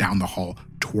floating down the hall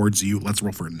towards you. Let's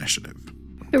roll for initiative.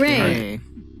 Hooray. Hey.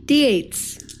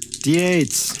 D8s.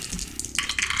 D8s.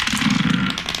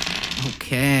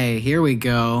 Okay, here we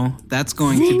go. That's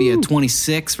going to be a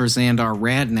 26 for Xandar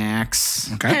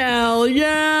Radnax. Okay. Hell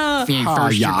yeah.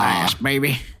 First yeah. your last,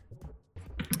 baby.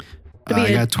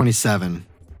 I got 27.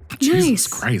 Jesus Nice.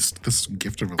 Christ. This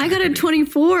gift of I got a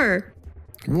 24.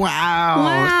 Wow.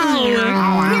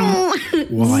 Wow.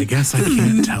 Well, I guess I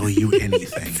can't tell you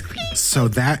anything. So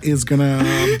that is going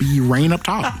to be Rain up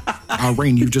top.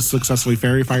 Rain, you've just successfully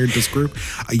fairy fired this group.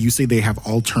 You see they have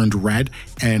all turned red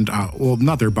and, well,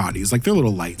 not their bodies, like their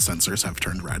little light sensors have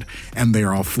turned red, and they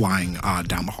are all flying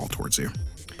down the hall towards you.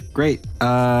 Great.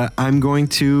 I'm going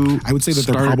to. I would say that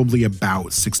they're probably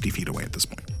about 60 feet away at this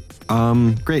point.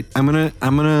 Great. I'm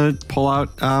gonna pull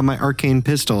out my arcane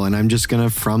pistol, and I'm just gonna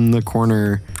from the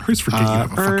corner. I always forget you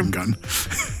have a fucking gun.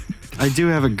 I do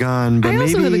have a gun, but I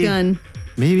also have a gun.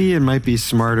 Maybe it might be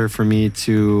smarter for me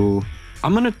to.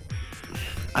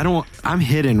 I'm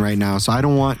hidden right now, so I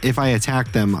don't want. If I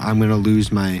attack them, I'm gonna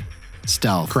lose my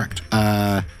stealth. Correct.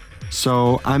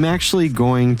 So I'm actually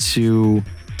going to.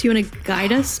 Do you want to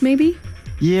guide us, maybe?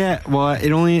 Yeah, well,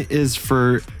 it only is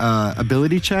for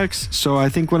ability checks. So I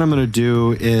think what I'm going to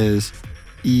do is,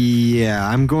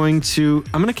 I'm going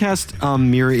to cast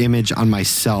mirror image on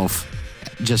myself,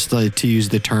 just to use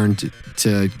the turn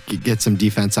to get some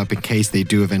defense up in case they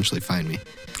do eventually find me.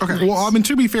 Okay. Nice. Well, I mean,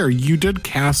 to be fair, you did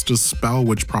cast a spell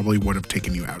which probably would have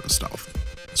taken you out of stealth.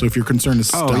 So if your concern is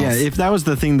stealth. Oh, yeah. If that was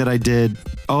the thing that I did.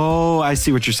 Oh, I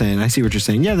see what you're saying.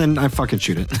 Yeah, then I fucking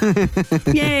shoot it.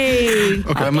 Yay.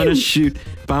 Okay. I'm going to shoot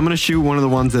one of the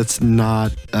ones that's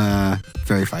not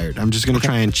very fired. I'm just going to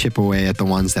try and chip away at the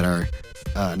ones that are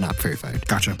not very fired.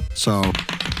 Gotcha. So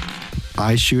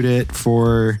I shoot it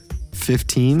for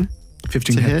 15.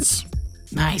 15 hits.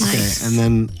 Nice. Okay. And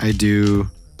then I do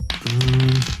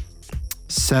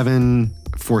 7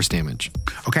 force damage.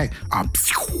 Okay.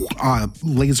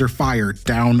 Laser fire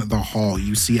down the hall.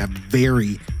 You see a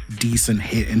very decent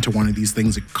hit into one of these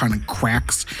things. It kind of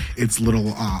cracks its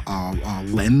little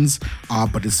lens,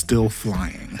 but is still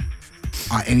flying.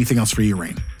 Anything else for you,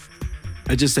 Rain?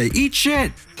 I just say, eat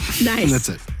shit. Nice. And that's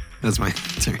it. That's my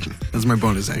turn. That's my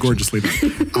bonus action. Gorgeously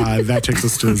done. That takes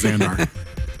us to Xandar.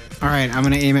 All right, I'm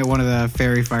going to aim at one of the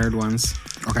fairy fired ones.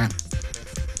 Okay.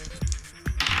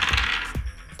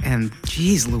 And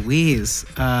geez Louise,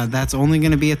 that's only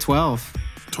going to be a 12.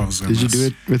 12. Did you do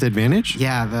it with advantage?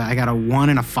 Yeah, I got a 1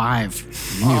 and a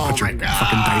 5. You need to put your fucking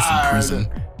dice in prison.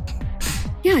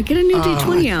 Yeah, get a new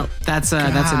D20 out. That's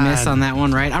a miss on that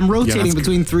one, right? I'm rotating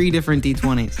between 3 different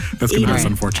D20s. That's gonna miss,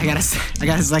 unfortunately. I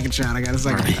got a second shot.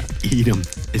 Shot. Eat them.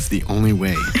 It's the only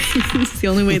way. It's the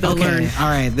only way they'll learn. All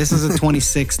right, this is a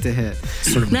 26 to hit.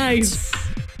 Certainly. Nice.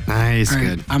 Nice, Right,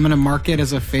 good. I'm gonna mark it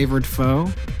as a favored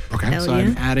foe. Okay. Hell So yeah.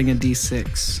 I'm adding a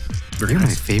D6. Very You're my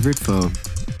nice. favorite foe.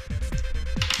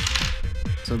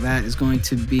 So that is going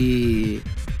to be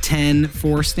 10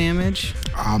 force damage.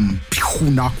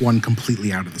 Knock one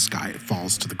completely out of the sky. It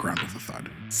falls to the ground with a thud.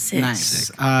 Sick. Nice.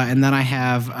 And then I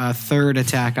have a third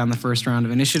attack on the first round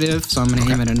of initiative. So I'm going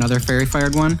to aim at another fairy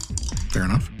fired one. Fair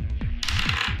enough.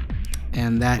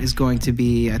 And that is going to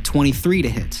be a 23 to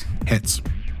hit. Hits.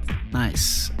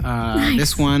 Nice.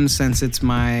 This one, since it's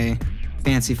my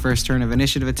fancy first turn of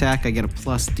initiative attack, I get a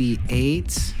plus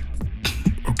D8.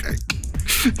 Okay.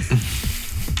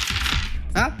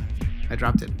 I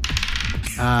dropped it.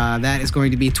 That is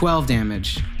going to be 12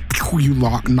 damage. You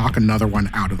knock another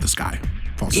one out of the sky.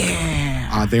 Falls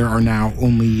down. There are now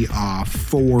only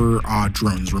 4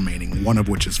 drones remaining, one of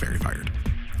which is fairy fired.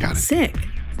 Got it. Sick.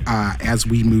 As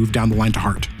we move down the line to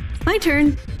Hart. My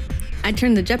turn. I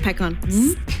turn the jetpack on.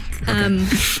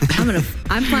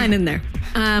 I'm flying in there.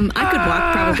 I could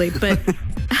walk probably, but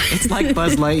It's like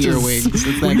Buzz Lightyear wings.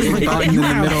 It's like they pop in the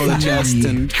middle of the chest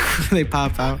and they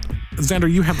pop out.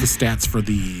 Xander, you have the stats for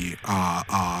the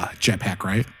jetpack,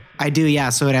 right? I do, yeah.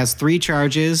 So it has 3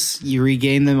 charges. You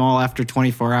regain them all after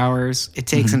 24 hours. It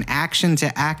takes an action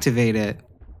to activate it,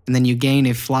 and then you gain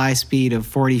a fly speed of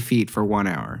 40 feet for 1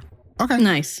 hour. Okay.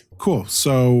 nice. Cool.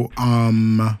 So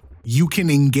you can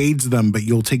engage them, but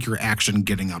you'll take your action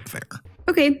getting up there.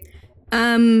 Okay.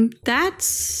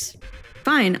 That's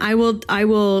fine.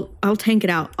 I'll tank it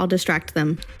out. I'll distract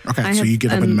them. Okay, so you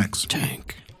get up in the mix.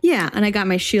 Tank. Yeah, and I got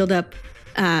my shield up,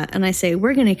 and I say,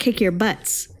 "We're gonna kick your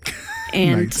butts,"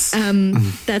 and Nice.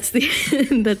 that's the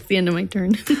end of my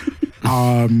turn.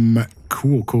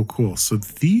 Cool. So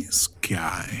these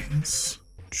guys,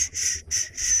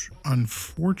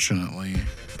 unfortunately,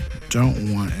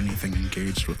 don't want anything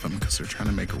engaged with them because they're trying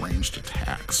to make ranged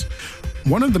attacks.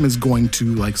 One of them is going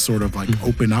to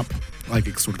open up,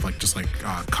 it sort of just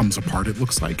comes apart, it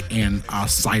looks like, and a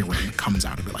siren comes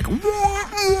out of it,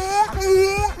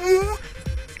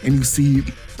 and you see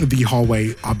the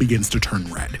hallway begins to turn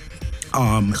red.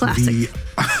 Classic.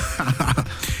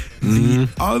 The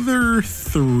other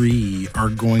 3 are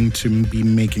going to be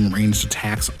making ranged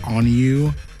attacks on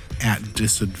you at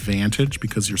disadvantage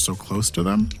because you're so close to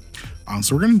them.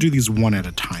 So we're going to do these one at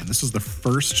a time. This is the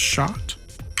first shot.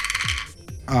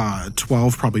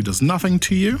 12 probably does nothing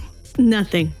to you.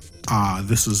 Nothing.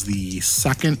 This is the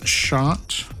second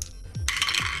shot.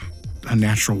 A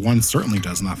natural 1 certainly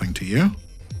does nothing to you.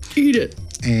 Eat it.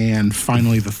 And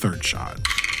finally, the third shot.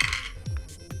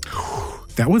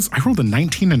 I rolled a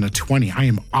 19 and a 20. I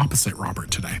am opposite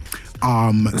Robert today.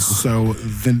 So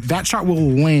then that shot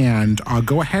will land.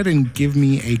 Go ahead and give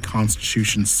me a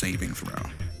Constitution saving throw.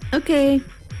 Okay.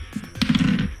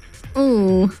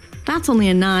 Oh, that's only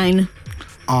a 9.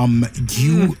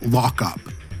 You lock up.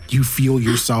 You feel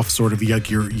yourself sort of like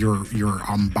your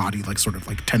body like sort of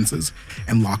like tenses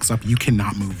and locks up. You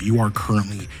cannot move. You are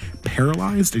currently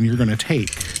paralyzed, and you're going to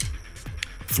take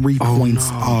 3 points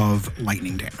of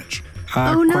lightning damage.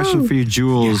 Question for you,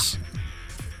 Jules. Yeah.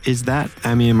 Is that,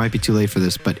 I mean, it might be too late for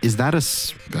this, but is that a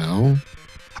spell?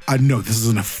 No, this is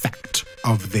an effect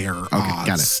of their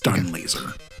stun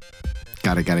laser.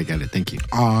 Got it. Thank you.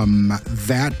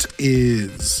 That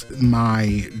is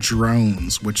my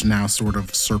drones, which now sort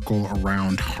of circle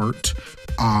around Hart.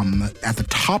 At the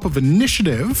top of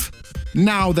initiative,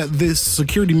 now that this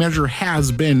security measure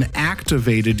has been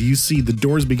activated, you see the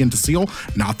doors begin to seal.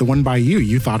 Not the one by you.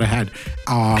 You thought ahead.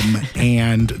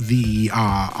 And the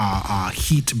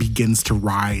heat begins to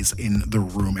rise in the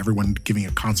room. Everyone giving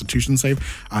a Constitution save,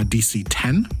 DC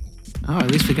 10. Oh,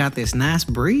 at least we got this nice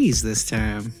breeze this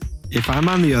time. If I'm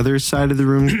on the other side of the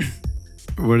room,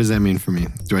 what does that mean for me?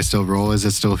 Do I still roll? Is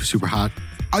it still super hot?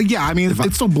 Yeah, I mean,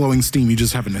 it's still blowing steam. You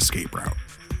just have an escape route.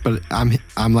 But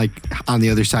I'm like on the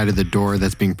other side of the door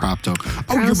that's being propped open. Oh,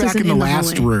 Carlos you're back in the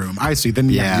last room. I see. Then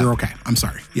yeah, you're okay. I'm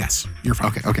sorry. Yes, you're fine.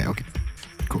 Okay.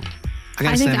 Cool. I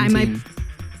got I think 17. I might.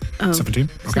 Oh, 17?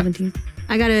 Okay. 17.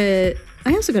 I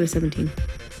also got a 17.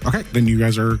 Okay, then you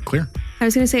guys are clear. I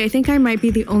was going to say, I think I might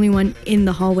be the only one in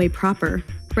the hallway proper.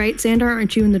 Right, Xandar?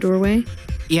 Aren't you in the doorway?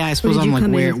 Yeah, I suppose did I'm you like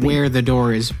come in with me? where the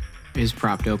door is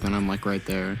propped open. I'm like right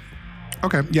there.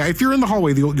 Okay, yeah, if you're in the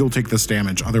hallway, you'll take this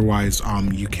damage. Otherwise,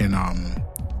 you can,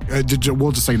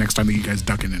 we'll just say next time that you guys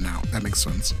duck in and out. That makes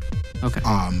sense. Okay.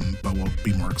 But we'll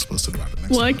be more explicit about it next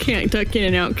Well, I time. can't duck in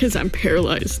and out because I'm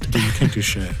paralyzed. You can't do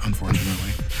shit,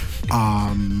 unfortunately.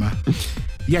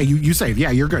 Yeah, you save.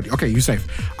 Yeah, you're good. Okay, you save.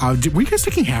 Were you guys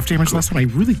taking half damage last time? I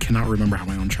really cannot remember how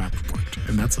my own trap worked,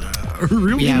 and that's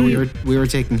really. Yeah, we were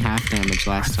taking half damage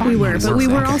last time. We were, but we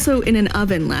were Okay. also in an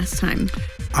oven last time.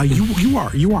 You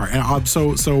are. And,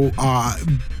 so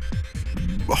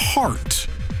Heart,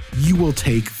 you will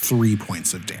take 3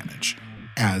 points of damage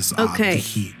as the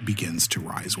heat begins to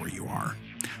rise where you are.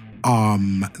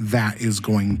 That is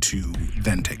going to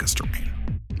then take us to Rain.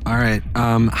 All right.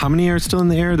 How many are still in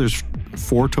the air? There's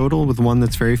 4 total with 1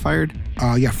 that's fairy fired.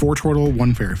 Yeah, 4 total,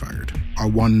 1 fairy fired,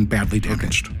 1 badly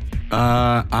damaged.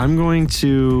 I'm going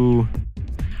to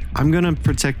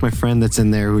protect my friend that's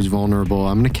in there who's vulnerable.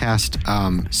 I'm going to cast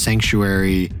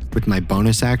Sanctuary with my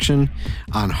bonus action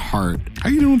on Heart. How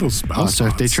you doing with those spells? So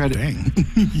if they try to, dang,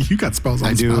 you got spells on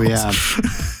I do, spells.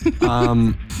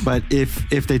 yeah. But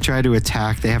if they try to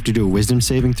attack, they have to do a Wisdom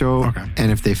saving throw. Okay.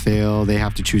 And if they fail, they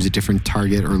have to choose a different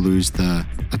target or lose the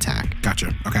attack.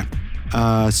 Gotcha. Okay.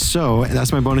 So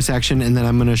that's my bonus action, and then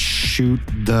I'm gonna shoot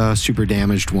the super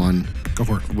damaged one. Go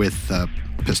for it. With the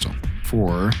pistol.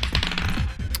 4.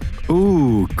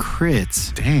 Ooh,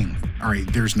 crits. Dang. All right.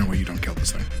 There's no way you don't kill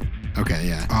this thing. Okay,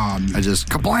 yeah. I just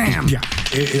kablam. Yeah.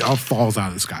 It all falls out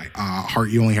of the sky. Heart,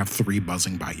 you only have 3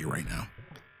 buzzing by you right now.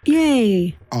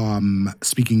 Yay.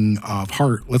 Speaking of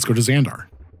Heart, let's go to Xandar.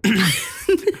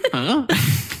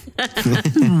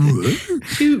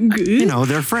 You know,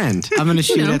 their friend. I'm gonna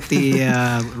shoot at the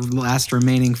last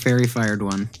remaining fairy fired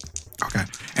one. Okay.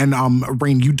 And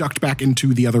Rain, you ducked back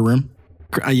into the other room?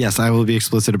 Yes, I will be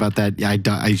explicit about that. Yeah,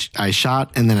 I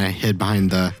shot and then I hid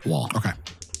behind the wall. Okay.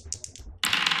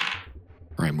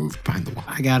 Or I moved behind the wall.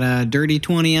 I got a dirty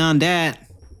 20 on that.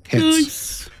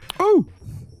 Hits. Oh.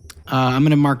 I'm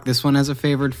gonna mark this one as a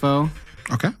favored foe,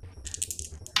 Okay.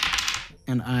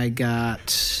 and I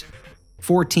got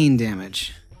 14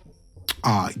 damage.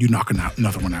 You knock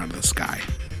another one out of the sky.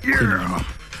 Clearing them up.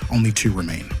 Only 2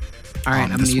 remain. All right,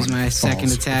 I'm This gonna use one my second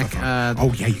falls attack. with a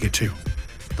thumb. Yeah, you get 2.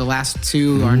 The last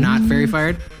 2 are not fairy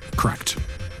fired. Correct.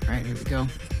 All right, here we go.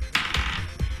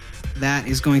 That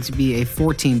is going to be a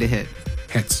 14 to hit.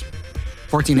 Hits.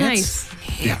 14 Nice.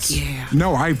 hits. Yes. Yeah.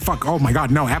 No, oh my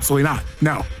God. No, absolutely not.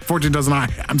 No. 14 does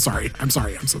not. I'm sorry. I'm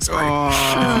so sorry.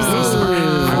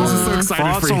 I was just so excited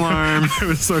False for you. alarm. I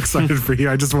was so excited for you.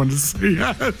 I just wanted to say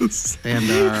yes. And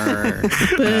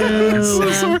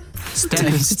So sorry.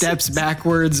 steps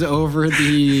backwards over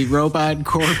the robot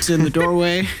corpse in the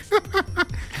doorway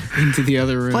into the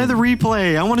other room. Play the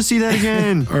replay. I want to see that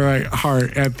again. All right,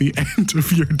 Heart, at the end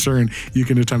of your turn, you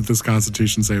can attempt this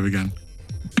Constitution save again.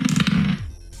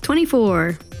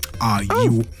 24.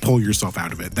 You pull yourself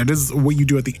out of it. That is what you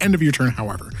do at the end of your turn,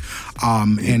 however.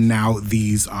 And now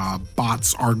these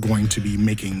bots are going to be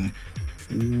making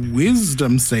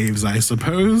wisdom saves, I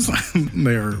suppose.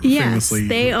 They're Yes, famously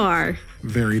they are.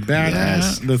 very bad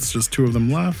Yes. at. That's just 2 of them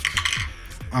left.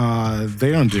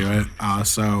 They don't do it.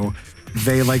 So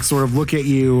they like sort of look at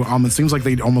you. It seems like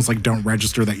they almost like don't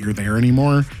register that you're there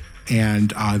anymore.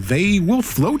 And they will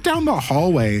float down the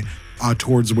hallway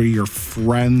towards where your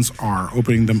friends are,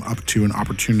 opening them up to an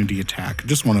opportunity attack.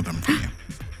 Just one of them from you.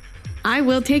 I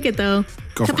will take it though.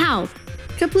 Go for it. Kapow.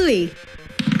 Kaplooey.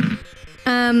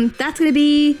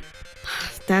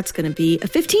 That's gonna be a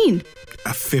 15.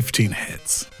 A 15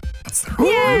 hits. That's their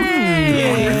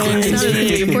Yay! I thought it was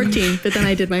gonna be 14, but then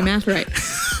I did my math right.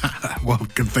 Well,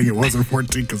 good thing it wasn't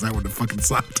 14 because that would have fucking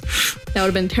sucked. That would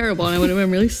have been terrible, and I would have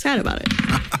been really sad about it.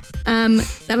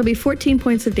 That'll be 14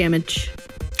 points of damage.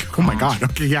 Oh my God.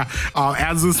 Okay, yeah.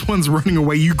 As this one's running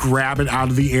away, you grab it out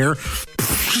of the air,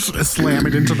 slam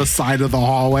it into the side of the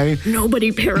hallway.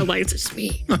 Nobody paralyzes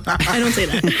me. I don't say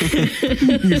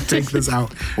that. You take this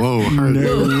out. Whoa.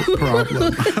 No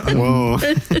problem. Whoa.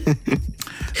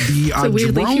 The It's a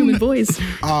weirdly drone human voice.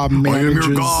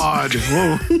 manages,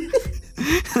 Whoa.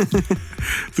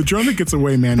 The drone that gets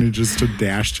away manages to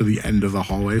dash to the end of the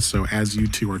hallway. So as you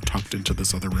two are tucked into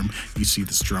this other room, you see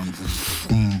this drone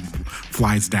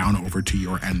flies down over to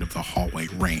your end of the hallway.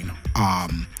 Rain.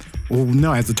 Well,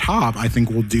 no, at the top, I think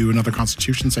we'll do another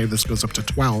Constitution save. This goes up to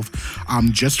 12,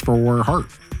 just for Heart.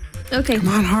 Okay. Come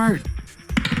on, Heart.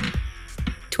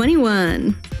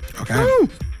 21. Okay. Woo!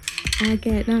 I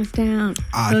get knocked down.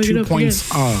 2 points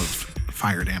of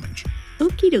fire damage.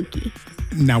 Okie dokie.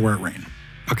 Now we're at Rain.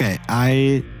 Okay,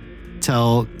 I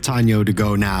tell Tanyo to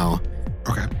go now.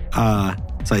 Okay.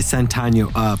 So I send Tanyo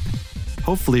up,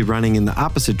 hopefully running in the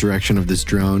opposite direction of this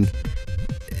drone.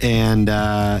 And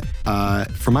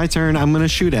for my turn, I'm going to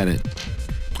shoot at it.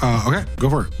 Okay, go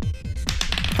for it.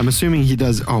 I'm assuming he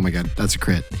does. Oh my God, that's a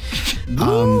crit.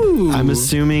 I'm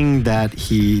assuming that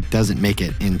he doesn't make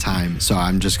it in time. So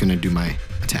I'm just going to do my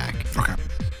attack. Okay.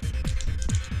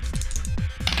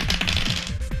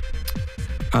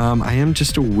 I am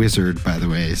just a wizard, by the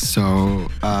way. So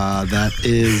that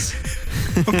is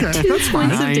Okay, 2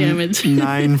 points of damage.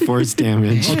 9 force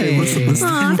damage. Okay, listen, this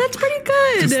Aw, that's pretty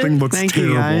good. thing looks Thank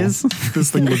you, terrible. guys.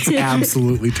 This thing looks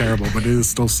absolutely terrible, but it is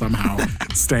still somehow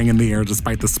staying in the air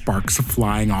despite the sparks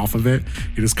flying off of it.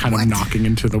 It is kind of knocking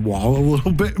into the wall a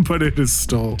little bit, but it is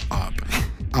still up.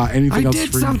 Anything I else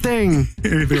did for something.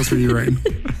 you? Anything else for you, Rain?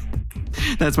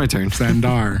 That's my turn.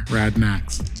 Sandar,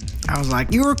 Radnax. I was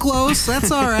like, you were close.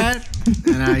 That's all right.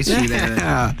 And I shoot at it.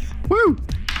 Yeah. Woo.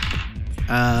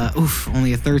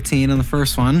 Only a 13 on the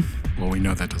first one. Well, we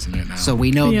know that doesn't hit now. So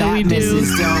we know Yeah, we that do.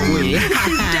 misses, don't we?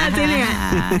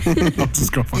 I'll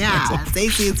just go fuck Yeah, myself.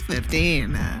 Stacy is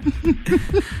 15.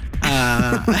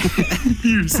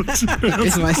 You're such a-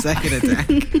 It's my second attack.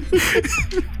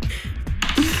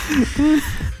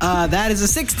 That is a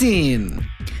 16.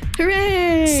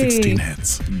 Hooray! 16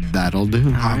 hits. That'll do.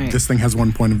 right. This thing has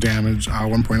 1 point of damage,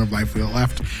 1 point of life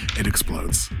left. It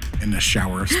explodes in a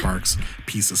shower of sparks,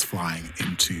 pieces flying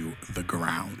into the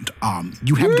ground.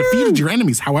 You have defeated your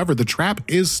enemies. However, the trap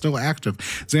is still active.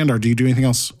 Xandar, do you do anything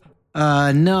else?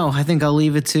 No, I think I'll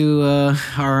leave it to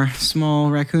our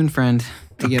small raccoon friend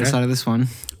to get us Okay. out of this one.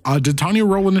 Did Tanya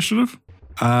roll initiative?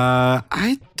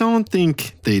 I don't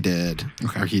think they did.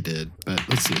 Okay. Or he did, but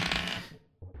let's see.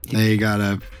 They got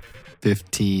a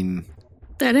 15.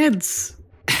 That ends.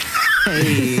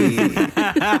 Hey.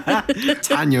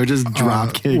 Tanyo just drop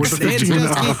With kicks. a 15,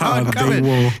 just keep on they coming.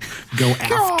 will go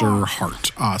after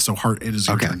Heart. So Heart, it is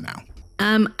your Okay. turn now.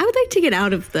 I would like to get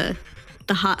out of the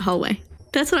hot hallway.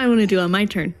 That's what I want to do on my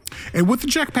turn. And with the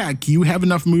jetpack, you have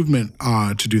enough movement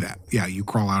to do that. Yeah, you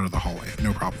crawl out of the hallway.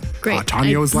 No problem. Great.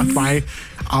 Tanyo is left by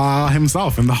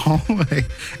himself in the hallway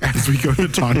as we go to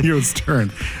Tanyo's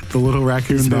turn. The little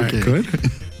raccoon that okay. could.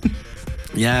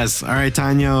 Yes. All right,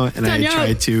 Tanyo. And Tanyo. I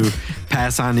try to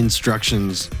pass on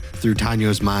instructions through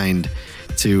Tanyo's mind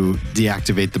to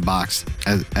deactivate the box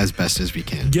as best as we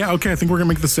can. Yeah, okay. I think we're going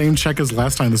to make the same check as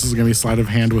last time. This is going to be sleight of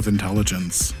hand with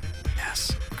intelligence.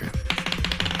 Yes. Okay.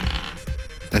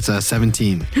 That's a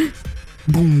 17.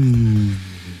 Boom.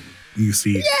 You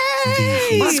see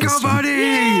the Let's go, system buddy.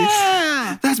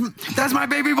 Yeah. That's my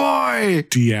baby boy.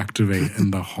 deactivate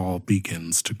and the hall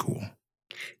begins to cool.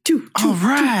 All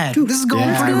right. This is going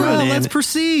Yeah, pretty I well. run in. Let's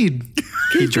proceed.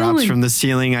 He drops going. from the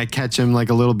ceiling. I catch him like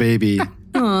a little baby.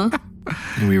 Aw.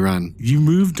 And we run. You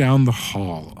move down the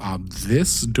hall.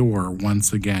 This door,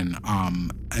 once again,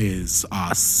 is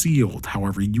sealed.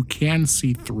 However, you can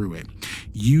see through it.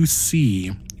 You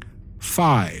see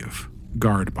 5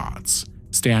 guard bots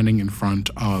standing in front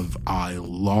of a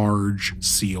large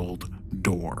sealed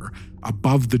door.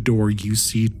 Above the door, you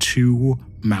see 2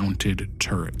 mounted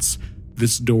turrets.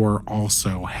 This door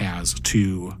also has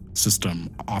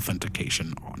 2-system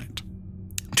authentication on it.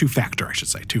 2-factor, I should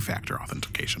say. 2-factor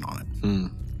authentication on it.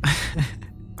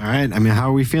 All right. I mean, how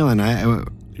are we feeling?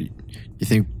 You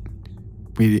think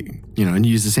we,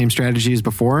 use the same strategy as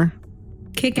before?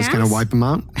 Kick Just ass? kind of wipe them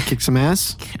out, kick some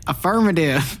ass?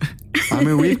 Affirmative. I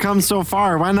mean, we've come so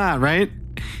far. Why not, right?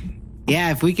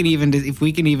 Yeah, if we can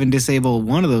even disable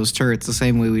one of those turrets the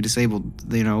same way we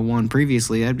disabled one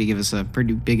previously, that'd give us a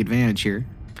pretty big advantage here.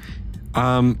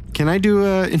 Can I do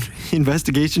an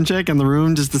investigation check in the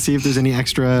room just to see if there's any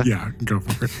extra? Yeah, go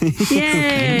for it.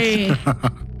 Yay!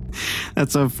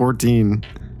 That's a 14.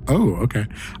 Oh, okay.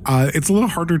 It's a little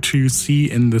harder to see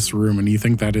in this room, and you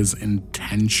think that is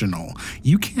intentional.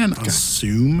 You can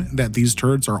assume that these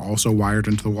turrets are also wired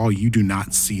into the wall. You do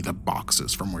not see the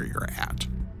boxes from where you're at.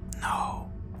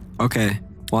 No. Okay.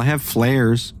 Well, I have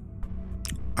flares.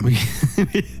 I mean,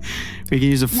 we can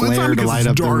use a flare to light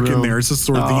up the room. It's dark in there. It's just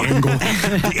sort of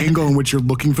the angle in which you're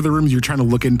looking for the rooms. You're trying to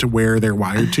look into where they're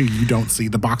wired to. You don't see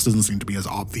the box. Doesn't seem to be as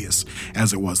obvious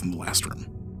as it was in the last room.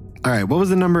 All right. What was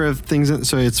the number of things?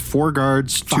 So it's 4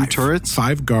 guards, 2 turrets?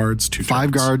 5 guards, 2 turrets.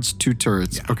 5 guards, 2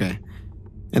 turrets. Yeah. Okay.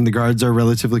 And the guards are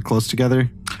relatively close together?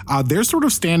 They're sort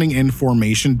of standing in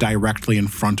formation directly in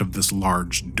front of this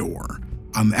large door.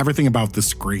 Everything about this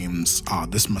screams,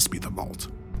 this must be the vault.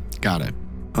 Got it.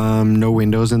 No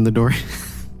windows in the door?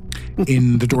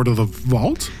 In the door to the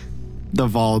vault? The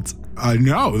vault.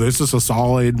 No, this is a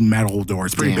solid metal door.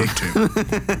 It's pretty Damn. big,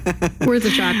 too. Worth a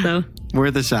shot, though.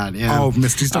 Worth a shot, yeah. Oh,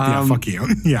 Misty stuff? Yeah, fuck you.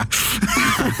 Yeah.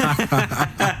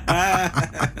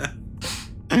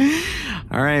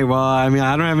 All right, well, I mean,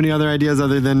 I don't have any other ideas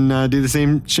other than do the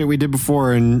same shit we did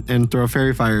before and throw a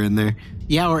fairy fire in there.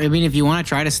 Yeah, or I mean, if you want to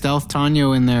try to stealth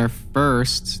Tanyo in there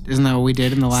first, isn't that what we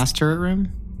did in the last turret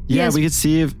room? Yeah, Yes. we could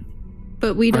see if...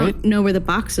 But we don't Right? know where the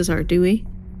boxes are, do we?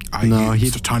 No,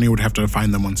 Tanya would have to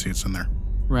find them once he's in there.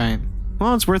 Right.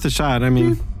 Well, it's worth a shot. I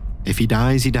mean, if he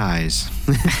dies, he dies.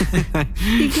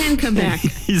 He can come back.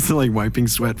 He's like wiping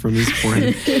sweat from his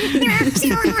forehead.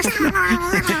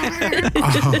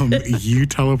 You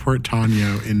teleport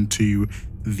Tanya into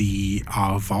the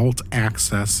vault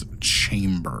access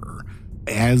chamber.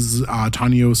 As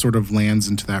Tanya sort of lands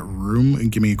into that room,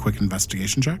 and give me a quick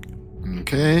investigation check.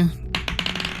 Okay.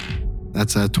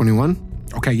 That's a 21.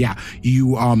 Okay, yeah.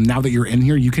 You now that you're in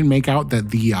here, you can make out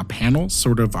that the panels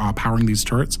sort of powering these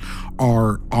turrets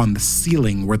are on the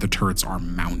ceiling where the turrets are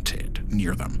mounted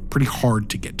near them. Pretty hard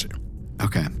to get to.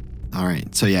 Okay. All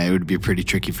right. So yeah, it would be pretty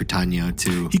tricky for Tanya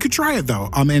to... You could try it though.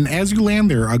 And as you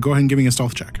land there, go ahead and give me a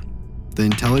stealth check. The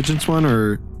intelligence one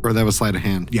or that was sleight of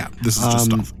hand? Yeah, this is just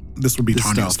stealth. This would be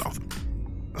Tanya's stealth.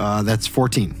 That's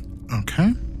 14.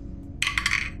 Okay.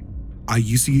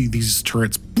 You see these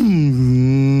turrets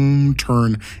boom,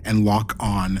 turn and lock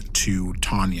on to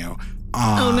Tanya.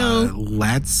 Oh no.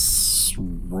 Let's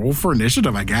roll for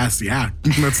initiative, I guess. Yeah,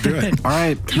 let's do it. All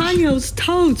right. Tanyo's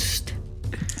toast.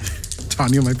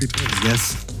 Tanya might be toast.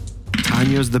 Yes.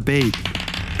 Tanya's the bait.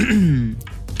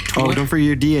 Oh, don't forget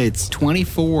your D8s.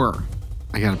 24.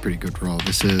 I got a pretty good roll.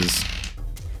 This is...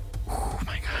 Oh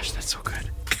my gosh, that's so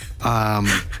good.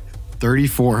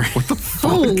 34. What the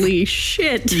fuck? Holy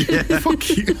shit. Fuck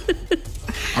you.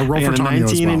 I roll I for got a Tanya 19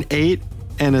 as well. and 8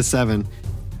 and a 7.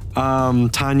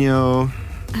 Tanya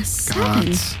A 7.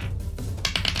 got...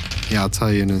 Yeah, I'll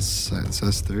tell you in a second. It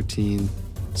says 13.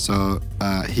 So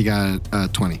he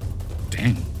got 20.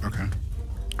 Dang. Okay.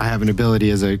 I have an ability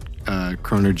as a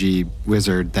Chronergy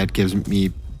wizard that gives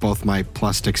me both my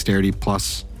plus dexterity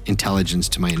plus intelligence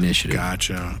to my initiative.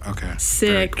 Gotcha. Okay.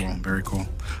 Sick. Very cool. Very cool.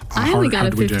 I only got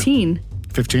a 15.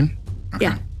 15? Okay.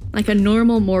 Yeah. Like a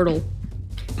normal mortal.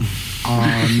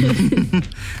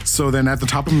 So then at the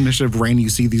top of initiative, Rain, you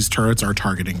see these turrets are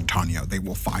targeting Tanya. They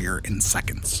will fire in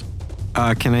seconds.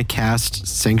 Can I cast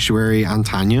Sanctuary on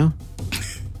Tanya?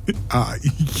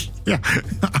 Yeah.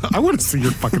 I want to see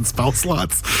your fucking spell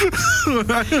slots.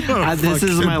 This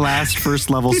is my last first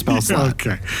level spell slot.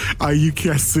 Okay. You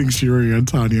cast Sanctuary on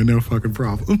Tanya, no fucking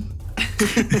problem.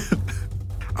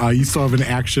 You still have an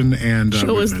action and...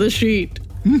 Show us the sheet.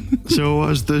 Show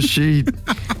us the sheet.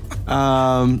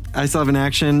 I still have an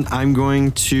action. I'm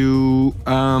going to...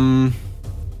 I'm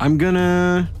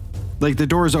gonna... Like, the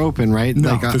door's open, right?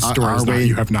 No, like, this door is our not. way-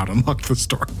 You have not unlocked this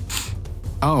door.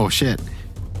 Oh, shit.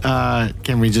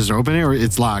 Can we just open it or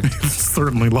it's locked? It's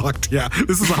certainly locked. Yeah,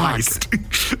 this is a Fuck.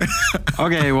 heist.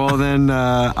 Okay, well then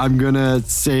I'm gonna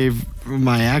save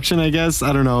my action, I guess.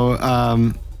 I don't know.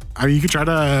 I mean, you could try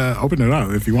to open it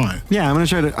up if you want. Yeah, I'm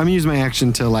gonna use my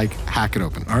action to like hack it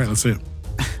open. All right, let's see it.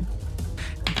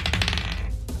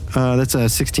 That's a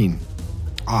 16.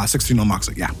 16 unlocks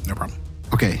it. Yeah, no problem.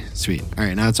 Okay, sweet. All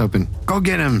right, now it's open. Go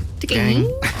get him, gang.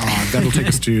 That'll take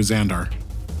us to Xandar.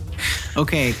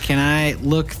 Okay, can I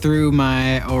look through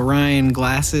my Orion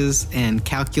glasses and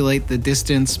calculate the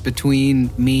distance between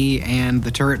me and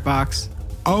the turret box?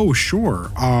 Oh,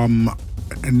 sure.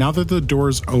 Now that the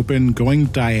door's open, going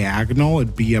diagonal,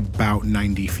 it'd be about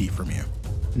 90 feet from you.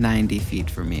 90 feet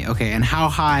from me. Okay, and how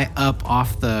high up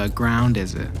off the ground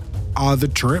is it?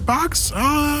 The turret box?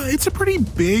 It's a pretty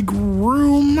big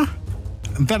room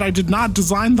that I did not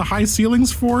design the high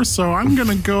ceilings for, so I'm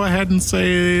gonna go ahead and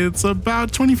say it's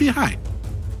about 20 feet high.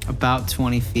 About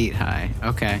 20 feet high.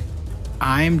 Okay.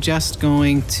 I'm just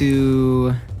going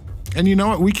to... And you know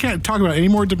what? We can't talk about any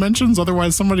more dimensions,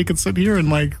 otherwise somebody could sit here and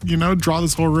draw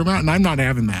this whole room out, and I'm not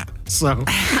having that. So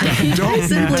don't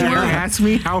dare ask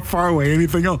me how far away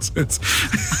anything else is.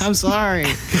 I'm sorry.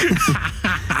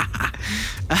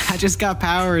 I just got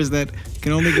powers that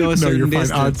can only go a certain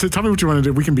distance. Tell me what you want to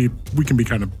do. We can be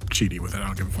kind of cheaty with it. I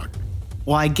don't give a fuck.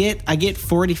 Well, I get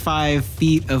 45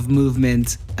 feet of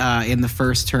movement in the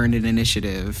first turn in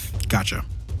initiative. Gotcha.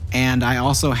 And I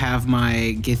also have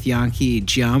my Githyanki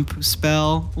jump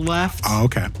spell left. Oh,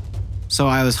 okay. So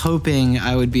I was hoping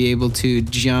I would be able to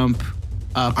jump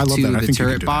up to the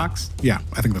turret box. Yeah,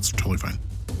 I think that's totally fine.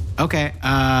 Okay.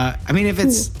 I mean, if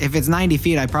it's 90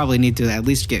 feet, I probably need to at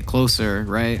least get closer,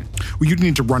 right? Well, you'd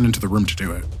need to run into the room to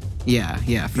do it.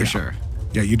 Yeah, for sure.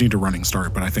 Yeah, you need a running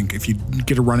start, but I think if you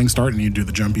get a running start and you do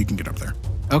the jump, you can get up there.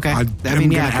 Okay. I'm going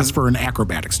to ask for an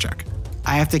acrobatics check.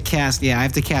 I have to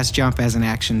cast jump as an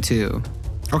action too.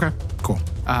 Okay, cool.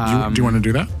 Do you want to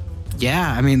do that?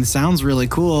 Yeah, I mean, it sounds really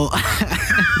cool. All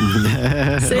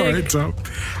right, so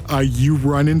you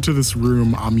run into this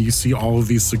room. You see all of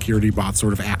these security bots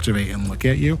sort of activate and look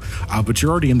at you, but you're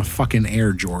already in the fucking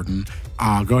air, Jordan. Go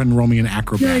ahead and roll me an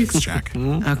acrobatics check.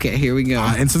 Okay, here we go.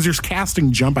 And since you're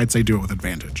casting jump, I'd say do it with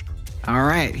advantage. All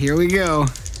right, here we go.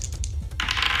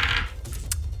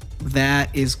 That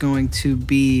is going to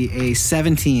be a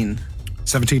 17.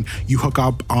 17. You hook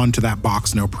up onto that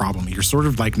box, no problem. You're sort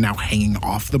of now hanging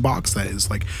off the box that is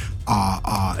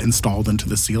installed into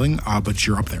the ceiling, but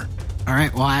you're up there. All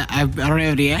right. Well, I don't have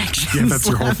any actions. Yeah, that's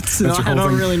your whole. Left, so I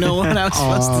don't really know what I was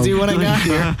supposed to do when I got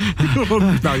here.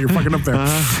 No, you're fucking up there.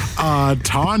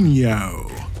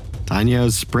 Tanyo.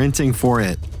 Tanyo's sprinting for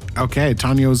it. Okay,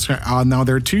 Tanyo's. Now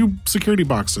there are two security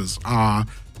boxes.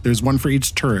 There's one for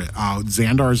each turret.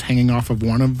 Xandar's hanging off of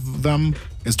one of them.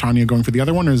 Is Tanya going for the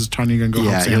other one, or is Tanya going to go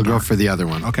help Xandar? Yeah, he'll go for the other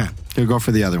one. Okay. He'll go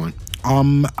for the other one.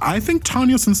 I think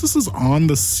Tanya, since this is on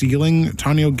the ceiling,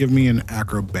 Tanya will give me an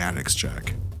acrobatics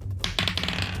check.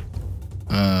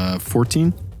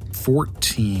 14?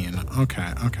 14.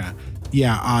 Okay.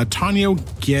 Yeah, Tanya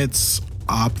gets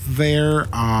up there.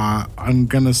 I'm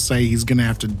going to say he's going to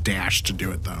have to dash to do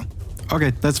it, though.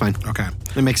 Okay, that's fine. Okay.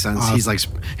 It makes sense. He's like...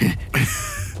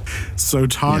 So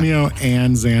Tanya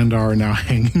and Xandar are now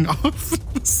hanging off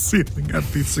the ceiling at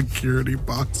these security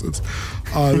boxes.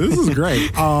 This is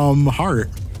great. Heart.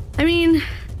 I mean,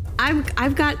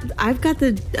 I've got the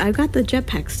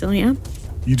jetpack still, yeah.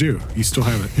 You do. You still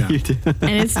have it, yeah. You do.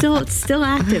 And it's still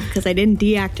active because I didn't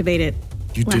deactivate it.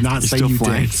 You did not say still you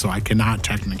flying. did, so I cannot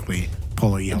technically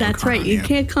pull a yellow That's card right. on You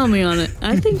can't call me on it.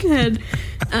 I think ahead.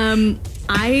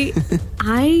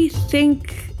 I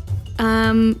think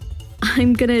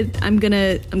I'm gonna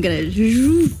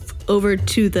over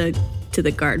to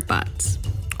the guard bots.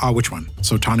 Which one?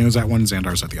 So Tanya's at one,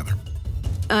 Xandar's at the other.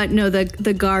 No,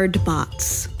 the guard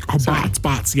bots. Oh, sorry.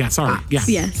 bots. Yeah, sorry. Yeah.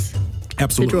 Yes.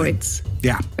 Absolutely. The droids.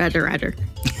 Yeah. Roger.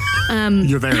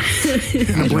 You're there.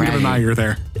 In a blink of an eye, you're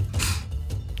there.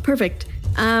 Perfect.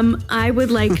 I would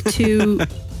like to.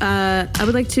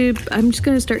 I'm just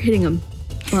gonna start hitting them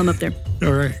while I'm up there.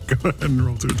 All right, go ahead and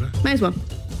roll 2 attacks. Might as well.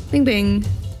 Bing bing.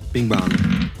 Bing bong.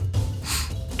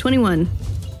 21.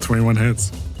 21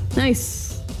 hits.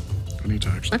 Nice. I need to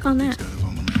actually Luck on put these that. guys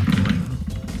on the map right now.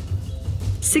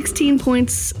 16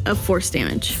 points of force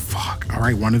damage. Fuck. All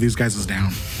right, one of these guys is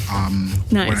down.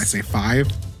 Nice. What did I say, 5?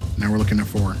 Now we're looking at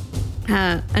 4.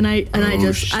 I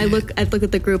look at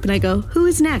the group and I go, who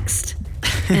is next?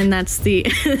 And that's the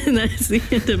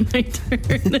end of my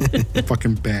turn.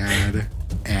 Fucking bad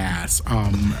ass.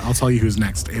 I'll tell you who's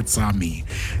next. It's me.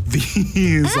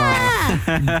 These guards,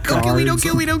 Don't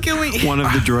kill me. One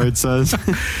of the droids says.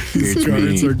 these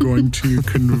guards are going to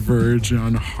converge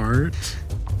on Heart.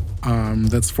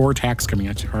 That's 4 attacks coming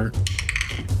at you, Heart.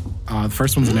 The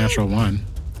first one's a natural 1.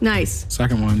 Nice.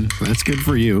 Second one. That's good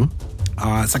for you.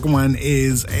 Second one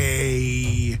is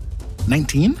a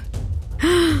 19.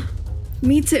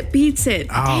 Meets it, beats it.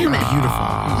 Oh, Damn it. beautiful.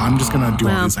 I'm just going to do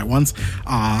all Wow. these at once.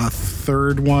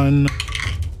 Third one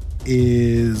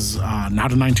is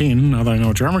not a 19, now that I know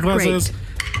what your armor class Great. is.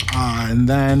 And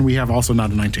then we have also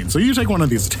not a 19. So you take one of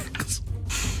these attacks.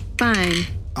 Fine.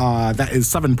 That is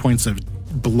 7 points of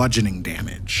bludgeoning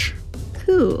damage.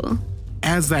 Cool.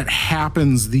 As that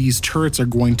happens, these turrets are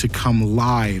going to come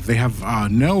live. They have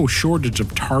no shortage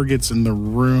of targets in the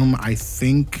room. I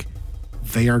think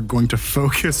they are going to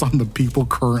focus on the people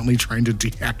currently trying to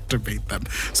deactivate them.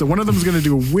 So one of them is going to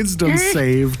do a wisdom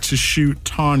save to shoot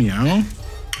Tanya.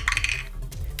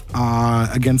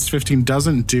 Against 15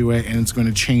 doesn't do it, and it's going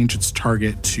to change its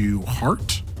target to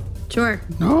Heart. Sure.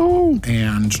 No.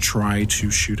 And try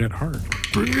to shoot at Heart.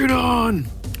 Bring it on.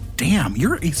 Damn,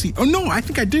 your AC. Oh no, I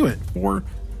think I do it. 4,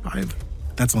 5.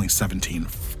 That's only 17.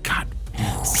 God.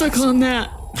 Suck on that.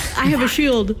 I have a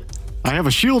shield. I have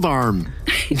a shield arm.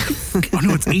 Oh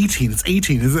no, it's 18. It's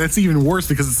 18. That's even worse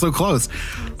because it's so close.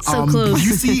 So close.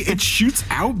 You see, it shoots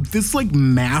out this like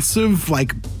massive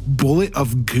like bullet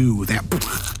of goo that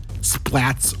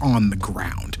splats on the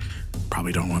ground.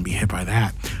 Probably don't want to be hit by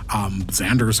that.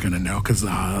 Xander's gonna know because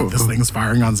this thing's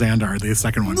firing on Xandar, the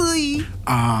second one.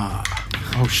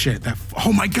 Oh shit!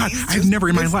 Oh my god! I've never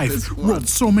in my life rolled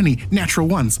so many natural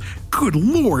ones. Good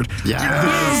lord!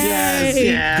 Yes.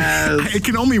 It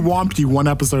can only womp you one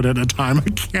episode at a time. I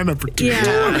can't ever do Yeah.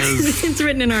 it. It's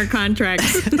written in our contract.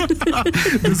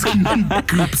 This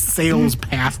goop sails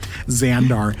past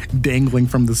Xandar, dangling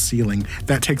from the ceiling.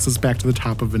 That takes us back to the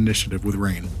top of initiative with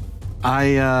Rain.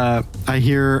 I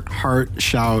hear Heart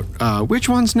shout, which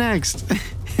one's next?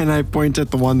 And I point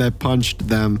at the one that punched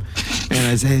them. And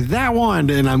I say, that one.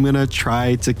 And I'm going to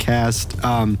try to cast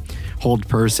Hold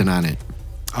Person on it.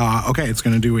 Okay, it's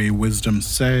going to do a wisdom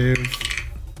save.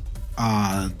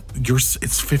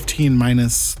 It's 15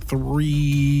 minus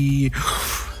 3.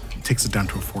 It takes it down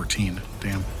to a 14.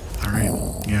 Damn. All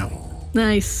right. Yeah.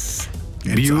 Nice.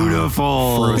 It's,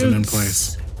 Beautiful. frozen in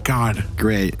place. God,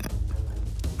 Great.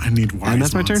 I need wise And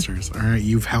that's my turn. monsters. All right,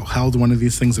 you've held one of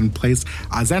these things in place.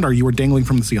 Xandar, you were dangling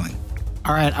from the ceiling.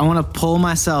 All right, I want to pull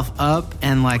myself up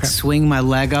and swing my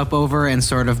leg up over and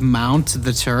sort of mount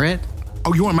the turret.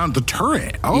 Oh, you want to mount the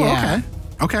turret? Oh, Yeah.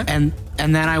 Okay. And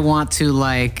then I want to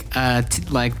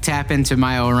tap into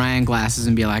my Orion glasses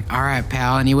and be like, all right,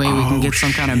 pal, any way we can get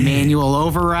some kind of manual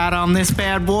override on this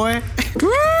bad boy?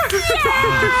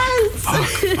 Fuck.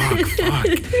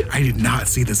 I did not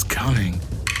see this coming.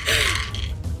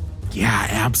 Yeah,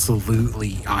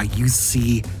 absolutely. You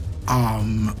see,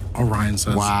 Orion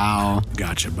says, Wow.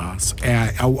 Gotcha, boss.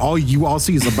 All you all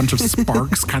see is a bunch of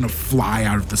sparks kind of fly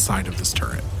out of the side of this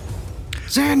turret.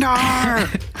 Xandar!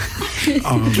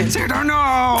 Xandar,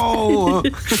 no!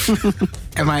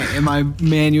 Am I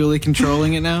manually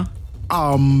controlling it now?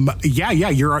 Yeah,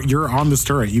 you're on this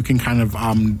turret. You can kind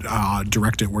of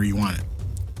direct it where you want it.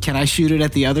 Can I shoot it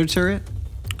at the other turret?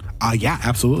 Yeah,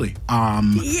 absolutely.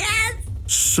 Yes!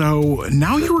 So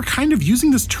now you were kind of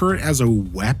using this turret as a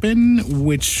weapon,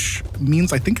 which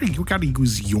means I think you got to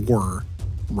use your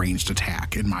ranged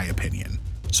attack, in my opinion.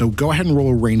 So go ahead and roll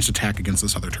a ranged attack against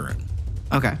this other turret.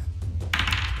 Okay.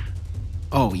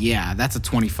 Oh, yeah, that's a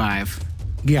 25.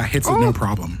 Yeah, hits it, no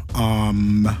problem.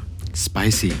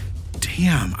 Spicy.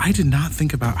 Damn, I did not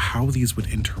think about how these would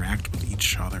interact with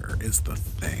each other is the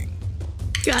thing.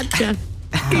 Gotcha.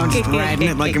 I'm just riding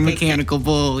it like a mechanical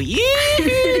bull. Yeah!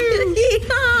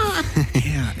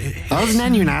 Yeah, Those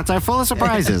menu knots are full of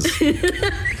surprises.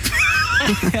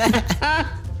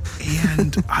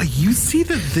 and you see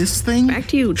that this thing Back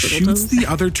to you, Turtle shoots Toes. the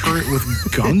other turret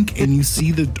with gunk, and you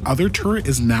see the other turret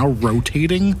is now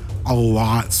rotating a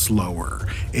lot slower.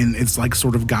 And it's like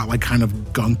sort of got like kind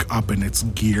of gunk up in its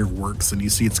gear works, and you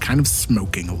see it's kind of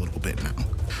smoking a little bit now.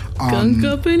 Gunk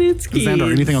up in its gears.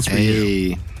 Xandar, anything else for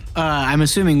you? Hey. I'm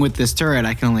assuming with this turret,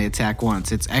 I can only attack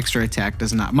once. Its extra attack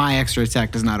does not. My extra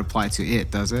attack does not apply to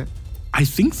it, does it? I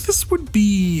think this would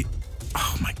be.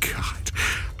 Oh my god.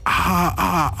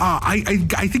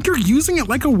 I think you're using it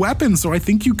like a weapon, so I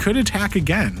think you could attack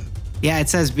again. Yeah, it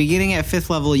says beginning at 5th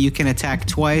level, you can attack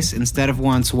twice instead of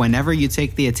once whenever you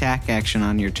take the attack action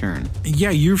on your turn. Yeah,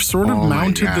 you've sort of Oh my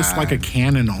mounted this God. like a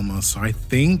cannon almost, so I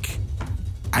think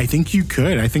you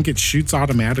could. I think it shoots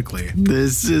automatically.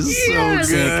 This is Yes.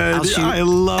 so good. I'll shoot- I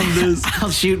love this. I'll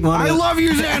shoot one. I love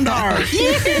you, Xandar.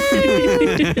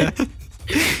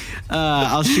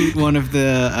 I'll shoot one of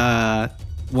the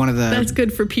That's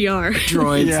good for PR.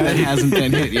 droids that hasn't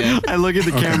been hit yet. I look at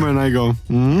the camera and I go,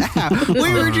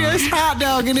 We were just hot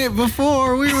dogging it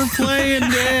before. We were playing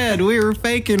dead. We were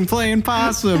faking playing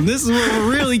possum. This is what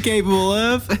we're really capable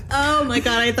of. Oh my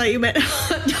god, I thought you meant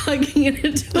hot dogging in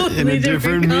a totally in a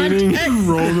different meaning.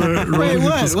 Roll to Wait, hit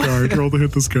what? this card. Roll to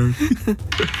hit this card.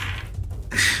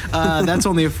 That's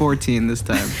only a 14 this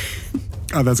time.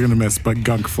 Oh, that's gonna miss, but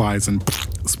Gunk flies and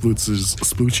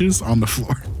splooches on the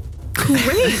floor.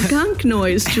 Great gunk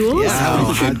noise, Jules.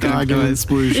 Wow, hot dog and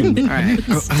explosion. All right,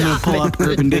 I'm going to pull up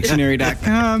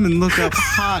urbandictionary.com and look up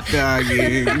hot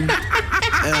dogging.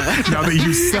 Now that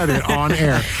you said it on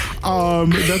air.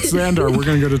 That's Xandar. We're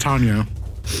gonna go to Tanya.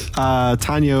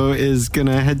 Tanyo is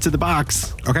gonna head to the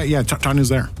box. Okay, yeah, Tanya's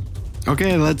there.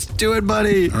 Okay, let's do it,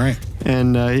 buddy. All right.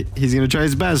 And he's gonna try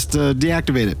his best to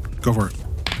deactivate it. Go for it.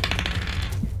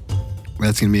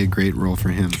 That's gonna be a great roll for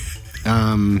him.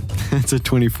 That's a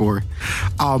 24.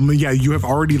 Yeah, you have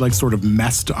already like sort of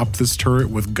messed up this turret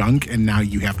with Gunk, and now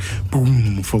you have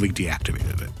boom fully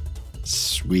deactivated it.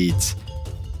 Sweet.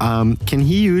 Can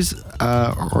he use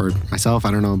or myself?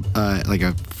 I don't know. Like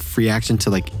a free action to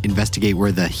like investigate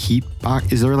where the heat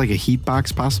box is. There like a heat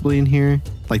box possibly in here,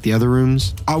 like the other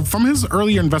rooms? From his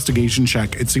earlier investigation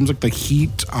check, it seems like the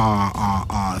heat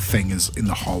thing is in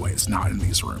the hallways, not in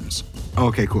these rooms.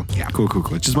 Okay, cool. Yeah. Cool.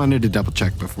 Just wanted to double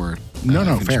check before. No,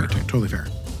 finish fair, my turn. totally fair.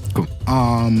 Cool.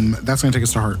 That's gonna take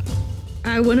us to Heart.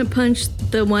 I want to punch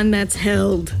the one that's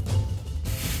held.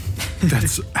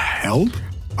 That's held.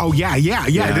 Oh yeah,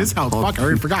 it is held. Fuck, I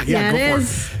already forgot. Yeah, Yeah, it go for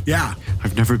is. it. Yeah.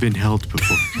 I've never been held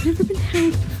before. I've never been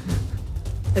held.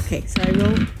 Okay, so I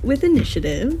roll with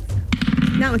initiative.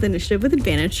 Not with initiative, with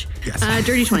advantage. Yes.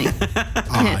 Dirty 20.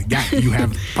 Yeah, you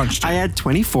have punched. I add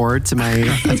 24 to my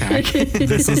attack.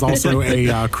 This is also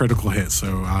a critical hit,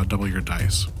 so double your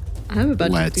dice. I'm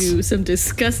about Let's to do some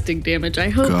disgusting damage. I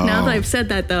hope go. now that I've said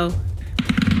that though.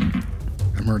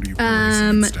 I'm already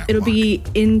erasing stat It'll block. be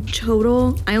in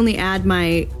total. I only add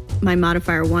my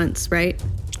modifier once, right?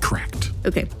 Correct.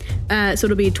 Okay. So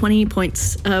it'll be 20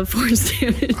 points of force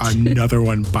damage. Another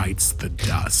one bites the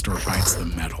dust or bites the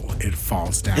metal. It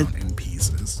falls down in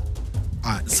pieces.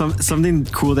 Something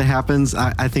cool that happens,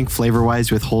 I think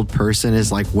flavor-wise with hold person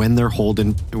is like when they're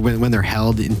holding, when they're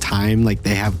held in time, like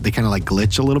they kind of like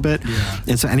glitch a little bit. Yeah.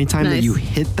 And so anytime that Nice. you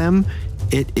hit them,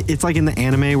 it's like in the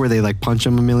anime where they like punch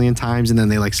them a million times and then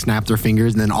they like snap their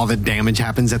fingers and then all the damage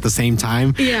happens at the same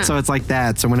time. Yeah. So it's like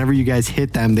that. So whenever you guys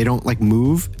hit them, they don't like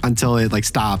move until it like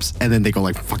stops and then they go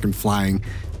like fucking flying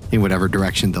in whatever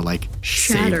direction the like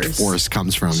saved Shatters. force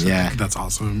comes from. Yeah. That's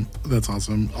awesome.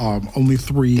 Only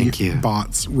 3 Thank you.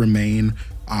 bots remain.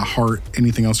 Heart,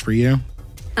 anything else for you?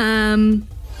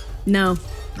 No,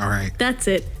 All right. that's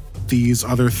it. These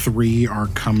other 3 are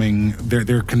coming.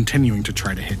 They're continuing to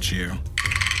try to hit you.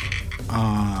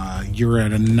 You're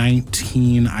at a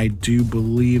 19. I do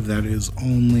believe that is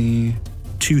only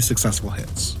 2 successful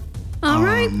hits. All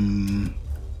right.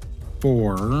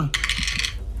 For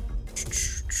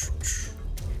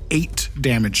 8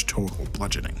 damage total,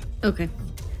 bludgeoning. Okay.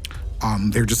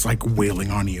 They're just like wailing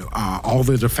on you. All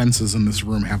the defenses in this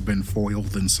room have been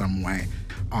foiled in some way.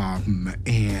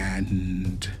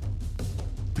 And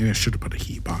maybe I should have put a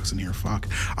heat box in here. Fuck.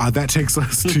 That takes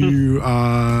us to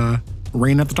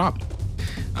Rain at the top.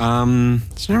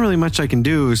 There's not really much I can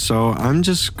do, so I'm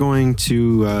just going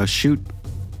to shoot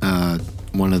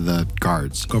one of the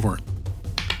guards. Go for it.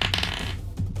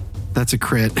 That's a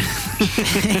crit.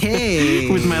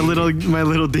 Hey. With my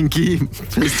little dinky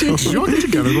pistol. Did you all get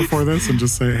together before this and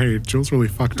just say, hey, Jules really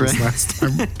fucked us last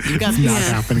time. It's not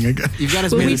happening again. You've got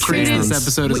as Well, many we crits traded- this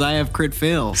episode as I have crit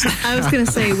fails. I was gonna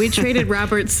say we traded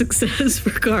Robert's success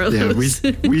for Carlos.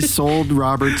 Yeah, we sold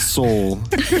Robert's soul.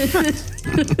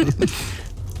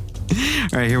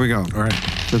 All right, here we go. All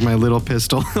right. With my little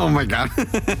pistol. Oh my god.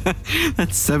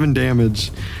 That's 7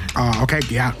 damage. Okay,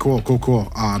 yeah, cool.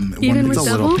 Even It's with a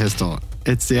little double? pistol.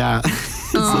 It's it's a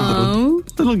Oh,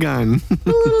 little gun. a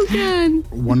little gun.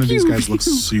 One of these guys looks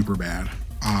super bad.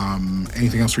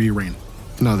 Anything else for you, Rain?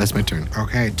 No, that's my turn.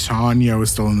 Okay, Tanya is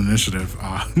still in the initiative.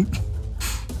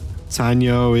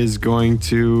 Tanyo is going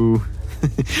to.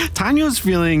 Tanyo's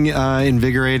feeling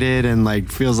invigorated and like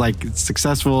feels like it's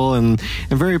successful and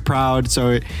very proud.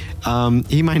 So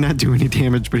he might not do any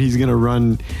damage, but he's gonna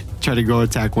run, try to go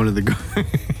attack one of the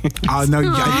guards. No,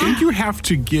 I think you have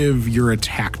to give your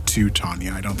attack to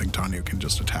Tanya. I don't think Tanya can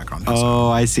just attack on his own. Oh,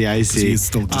 I see. he's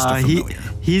still just a familiar.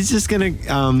 He's just gonna.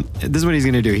 This is what he's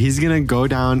gonna do. He's gonna go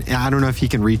down. I don't know if he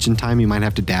can reach in time. He might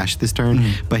have to dash this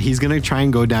turn, but he's gonna try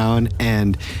and go down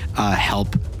and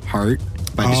help Hart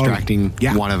by distracting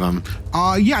yeah. one of them.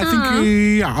 Yeah, I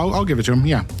think I'll give it to him.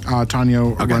 Yeah, Tanya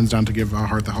runs down to give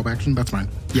Hart the help action. That's fine.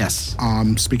 Yes.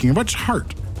 Speaking of which,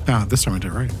 Hart. This time I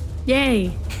did it right.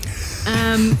 Yay.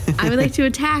 I would like to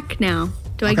attack now.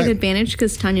 Do I get Okay. advantage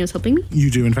because Tanya's helping me?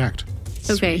 You do, in fact.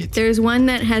 Okay. Sweet. There's one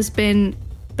that has been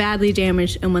badly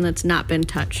damaged and one that's not been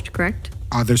touched, correct?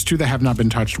 There's 2 that have not been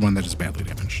touched, 1 that is badly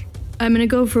damaged. I'm going to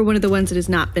go for one of the ones that has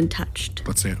not been touched.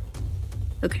 Let's see it.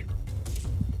 Okay.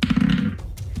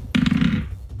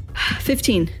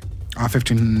 15.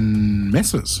 15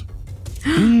 misses.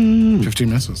 15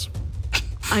 misses.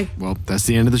 Well, that's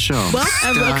the end of the show. Well,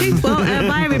 okay. Well,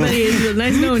 bye everybody. It's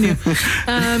nice knowing you.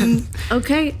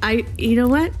 Okay. You know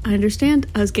what? I understand.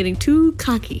 I was getting too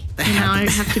cocky, and now I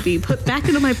have to be put back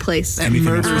into my place. That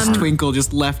murderous twinkle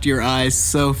just left your eyes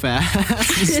so fast.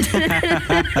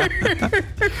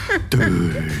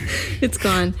 It's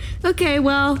gone. Okay.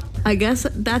 Well, I guess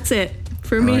that's it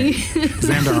for me. Right.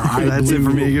 Xandar, That's it for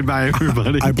me. Goodbye,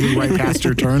 everybody. I blew right past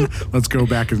your turn. Let's go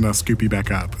back and scoop you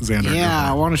back up. Xandar. Yeah,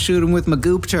 I want to shoot him with my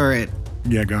goop turret.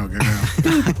 Yeah, go.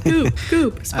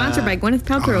 Goop. Sponsored by Gwyneth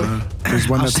Paltrow. There's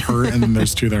one that's hurt, and then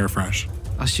there's two that are fresh.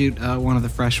 I'll shoot one of the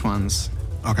fresh ones.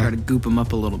 Okay. Try to goop them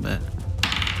up a little bit.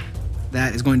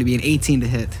 That is going to be an 18 to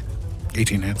hit.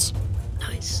 18 hits.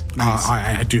 Nice.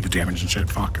 I do the damage and shit.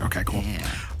 Fuck. Okay, cool.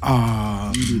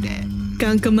 Yeah. You do that.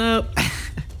 Gunk him up.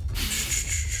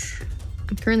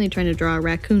 I'm currently trying to draw a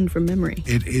raccoon from memory.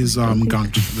 It is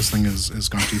gunked. This thing is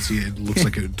gunked. You see, it looks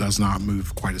like it does not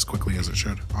move quite as quickly as it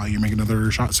should. You make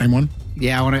another shot. Same one?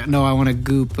 Yeah, I want to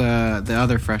goop the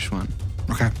other fresh one.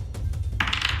 Okay.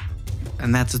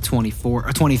 And that's a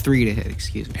 23 to hit,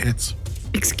 excuse me. Hits.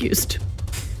 Excused.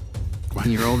 Can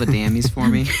you roll the dammies for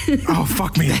me? Oh,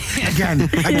 fuck me. Again.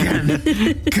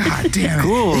 God damn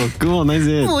it. Cool. Nice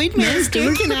hit. Void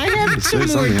Master, can I have some more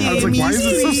something. I was like, why is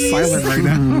it so silent right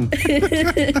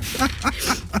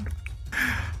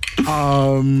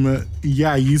now?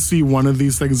 Yeah, you see one of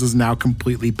these things is now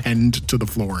completely pinned to the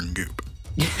floor in goop.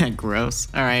 Yeah, gross.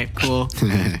 All right, cool.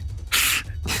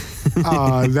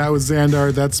 That was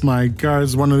Xandar. That's my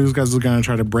guys. One of these guys is going to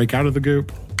try to break out of the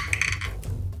goop.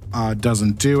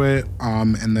 Doesn't do it.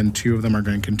 And then two of them are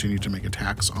going to continue to make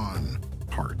attacks on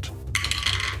Heart.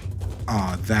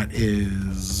 That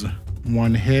is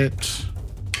one hit.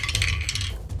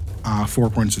 4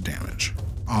 points of damage.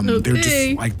 They're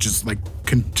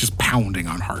just pounding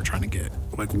on Heart, trying to get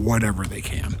like whatever they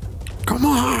can. Come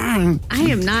on. I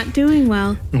am not doing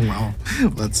well. Well,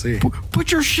 let's see.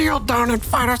 Put your shield down and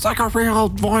fight us like a real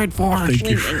void force. Thank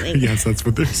you. Yes, that's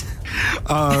what this.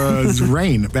 It's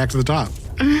Rain. Back to the top.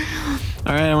 All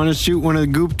right, I want to shoot one of the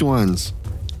gooped ones.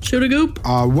 Shoot a goop.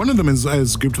 One of them is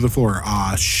gooped to the floor.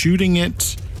 Shooting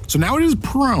it. So now it is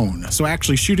prone. So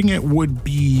actually, shooting it would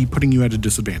be putting you at a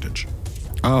disadvantage.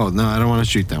 Oh no, I don't want to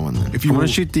shoot that one then. If you want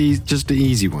to shoot just the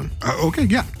easy one. Okay,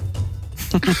 yeah.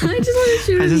 I just want to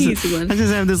shoot an easy one. I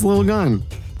just have this little gun.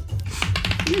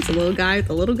 He's a little guy with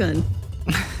a little gun.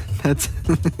 That's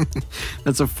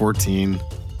a 14.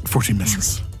 14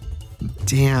 misses.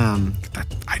 Damn.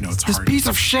 I know it's This hard. piece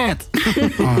of shit.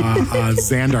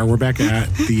 Xandar, we're back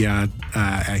at the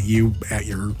at you at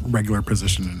your regular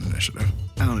position in initiative.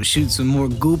 I want to shoot some more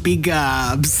goopy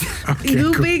gobs.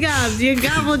 Goopy gobs, you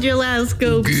gobbled your last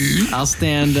goop. I'll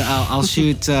stand. I'll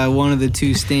shoot one of the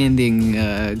two standing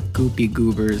goopy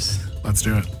goobers. Let's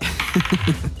do it.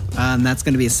 And that's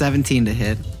going to be a 17 to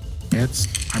hit. Hits.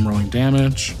 I'm rolling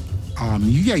damage.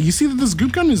 You see that this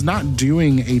goop gun is not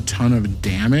doing a ton of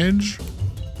damage,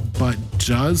 but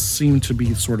does seem to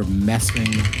be sort of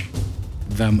messing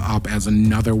them up as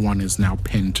another one is now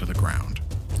pinned to the ground.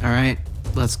 All right,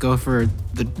 let's go for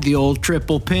the old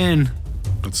triple pin.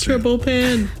 Let's see. Triple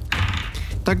pin.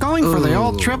 They're going for the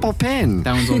old triple pin.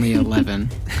 That one's only 11.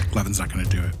 11's not going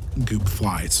to do it. Goop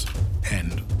flies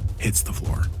and hits the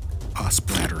floor,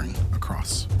 splattering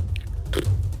across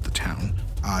the town.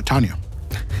 Tanya.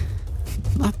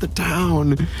 Not the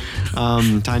town.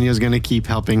 Tanya's going to keep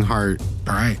helping Heart.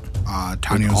 All right.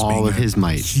 Tanya's all being of his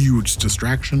might. Huge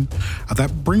distraction.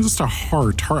 That brings us to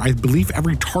Heart. Heart, I believe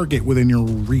every target within your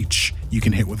reach you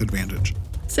can hit with advantage.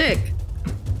 Sick.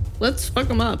 Let's fuck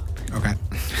them up. Okay.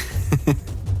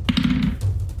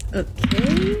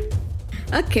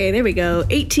 Okay, there we go.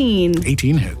 18.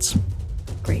 18 hits.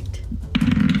 Great.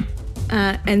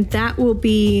 And that will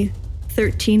be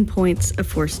 13 points of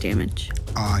force damage.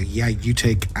 You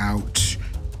take out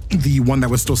the one that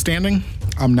was still standing.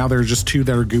 Now there are just two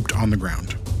that are gooped on the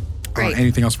ground. Great.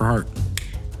 Anything else for Heart?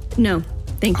 No,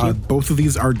 thank you. Both of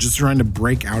these are just trying to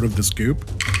break out of this goop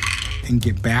and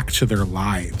get back to their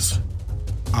lives.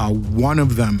 One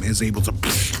of them is able to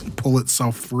pull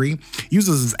itself free,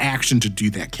 uses his action to do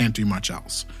that, can't do much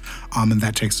else. And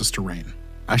that takes us to Rain.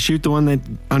 I shoot the one that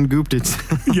ungooped it.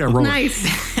 Yeah, roll. Nice.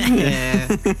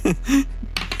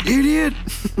 Idiot.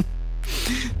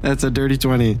 That's a dirty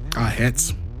 20.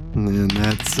 Hits. And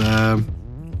that's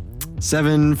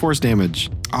 7 force damage.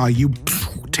 You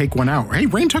take one out. Hey,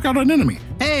 Rain took out an enemy.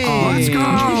 Hey, Let's go.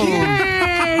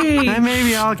 Yay! And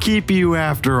maybe I'll keep you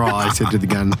after all, I said to the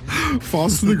gun.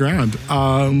 falls to the ground,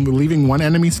 leaving one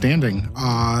enemy standing.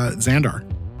 Xandar.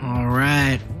 All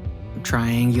right. I'm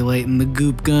triangulating the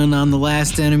goop gun on the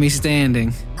last enemy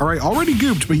standing. All right, already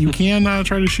gooped, but you can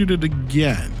try to shoot it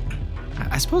again.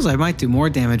 I suppose I might do more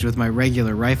damage with my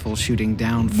regular rifle shooting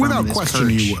down from Without this question,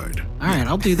 perch. you would. All right,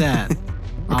 I'll do that.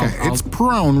 Okay, it's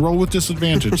prone. Roll with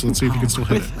disadvantage. Let's see if you can still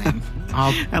hit it.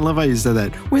 I love how you said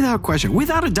that. Without question.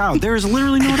 Without a doubt. There is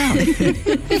literally no doubt.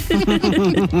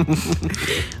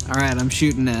 All right, I'm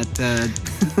shooting at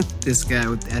this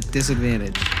guy at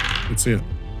disadvantage. Let's see it.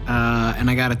 And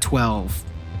I got a 12.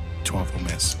 12 will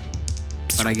miss.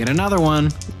 But I get another one.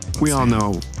 We all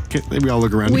know. We all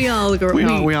look around. We all look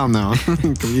around. We all know.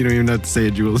 You don't even have to say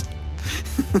it, Jules.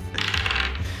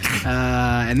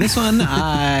 And this one,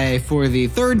 I, for the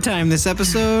third time this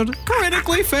episode,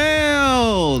 critically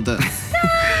failed.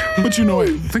 But you know what?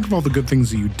 Think of all the good things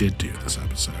that you did do this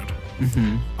episode.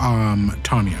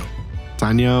 Tanyo.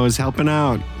 Tanyo is helping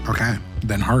out. Okay,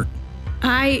 then Heart.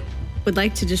 I would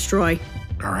like to destroy.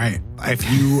 All right. I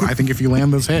think if you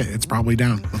land this hit, it's probably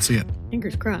down. Let's see it.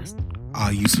 Fingers crossed.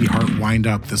 You see Heart wind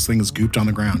up. This thing is gooped on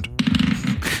the ground.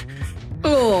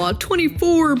 Oh,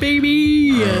 24,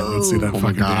 baby. Let's see that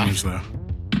fucking gosh. damage, though.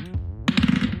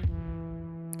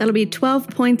 That'll be 12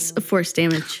 points of force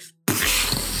damage.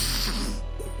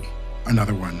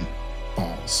 Another one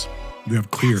falls. You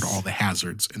have cleared all the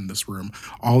hazards in this room.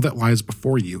 All that lies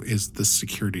before you is the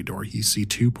security door. You see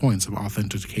 2 points of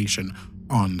authentication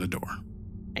on the door.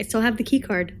 I still have the key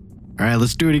card. All right,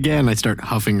 let's do it again. I start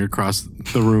huffing across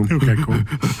the room. Okay, cool.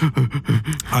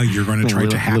 You're going to try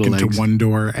to hack into legs. one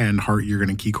door, and Heart, you're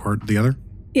going to key card the other?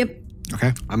 Yep.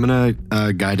 Okay. I'm going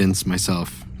to guidance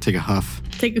myself. Take a huff.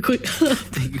 Take a quick.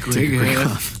 Take a quick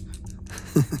huff.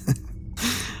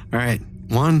 All right.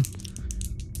 1,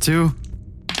 2,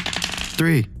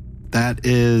 3. That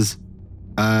is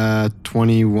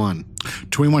 21.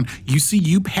 21. You see,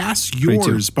 you pass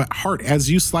 22. yours, but Heart, as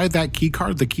you slide that key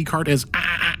card, the key card is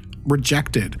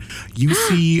rejected. You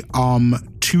see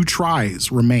 2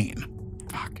 tries remain.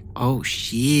 Fuck. Oh,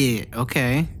 shit.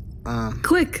 Okay.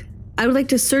 Quick. I would like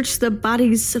to search the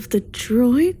bodies of the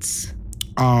droids.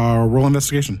 Roll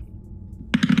investigation.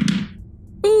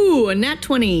 Ooh, a nat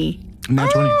 20.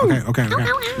 Nat 20. Okay.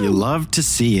 You love to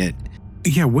see it.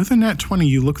 Yeah, with a nat 20,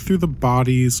 you look through the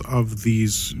bodies of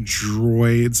these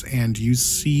droids and you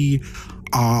see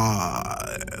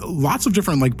lots of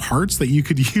different like parts that you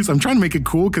could use. I'm trying to make it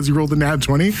cool because you rolled a nat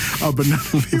 20, but none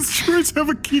of these droids have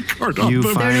a key card on You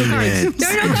them. find it.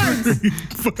 There are no cards.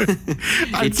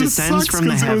 But It descends from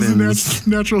the It was heavens. a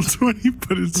natural 20,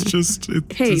 but it's just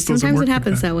Hey, just doesn't sometimes work it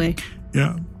happens like that way.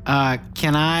 Yeah.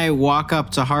 Can I walk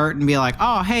up to Heart and be like,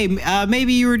 oh, hey,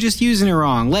 maybe you were just using it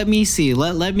wrong. Let me see.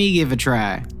 Let me give a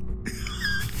try.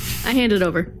 I hand it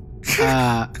over.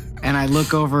 And I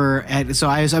look over at, so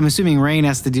I'm assuming Rain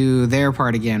has to do their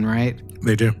part again, right?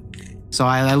 They do. So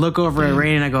I look over at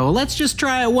Rain and I go, let's just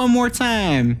try it one more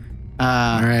time.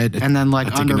 All right. And then like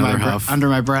I'll take under another huff.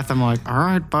 my breath, I'm like, all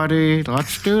right, buddy,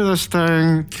 let's do this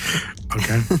thing.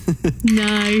 Okay.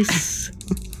 Nice.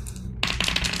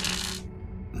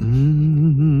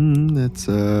 That's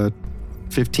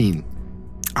 15.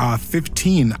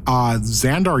 15.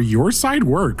 Xandar, your side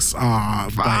works.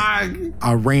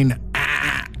 But Rain,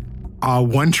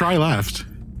 one try left.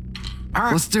 All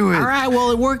right, Let's do it. All right,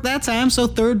 well, it worked that time, so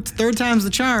third time's the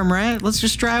charm, right? Let's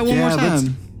just try it one more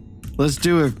time. Let's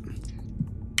do it.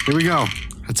 Here we go.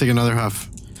 I take another huff.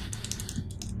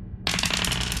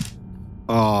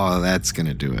 Oh, that's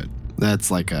gonna do it. That's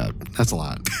a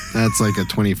lot. That's like a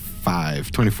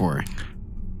 24.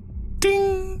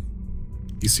 Ding!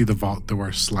 You see the vault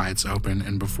door slides open,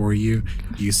 and before you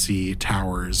see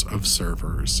towers of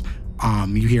servers.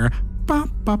 You hear ba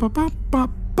ba ba ba ba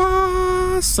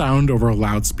ba sound over a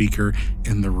loudspeaker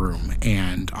in the room,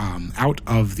 and out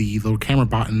of the little camera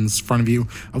buttons in front of you,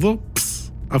 a little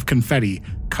pss of confetti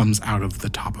comes out of the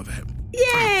top of it.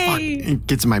 Yay! It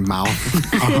gets in my mouth.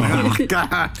 Oh,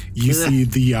 God. You see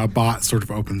the bot sort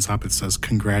of opens up. It says,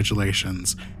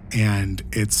 congratulations. And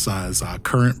it says,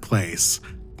 current place,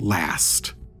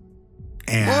 last.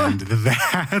 And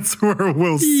that's where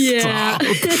we'll stop.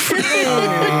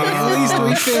 At least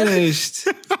we finished.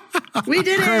 We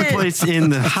did Current it. place in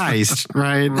the heist,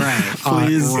 right? Right.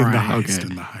 Please. In the Right. heist, Okay.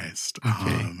 in the heist.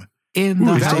 Okay. In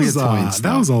Ooh, the that, was, points, that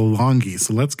though. was a longie.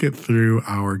 So let's get through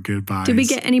our goodbyes. Did we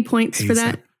get any points for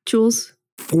that, Jules?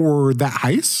 For that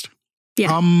heist? Yeah.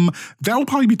 That will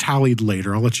probably be tallied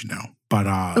later. I'll let you know. But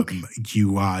Okay.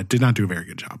 you did not do a very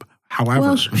good job. However,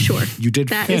 Well, sure. you did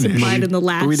That finish. is implied in the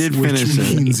last. We did Which finish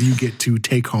it. means you get to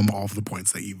take home all of the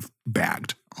points that you've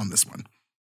bagged on this one.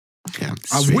 Yeah,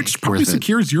 Which probably worth it.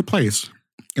 secures your place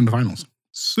in the finals.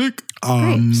 Sick.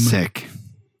 Sick.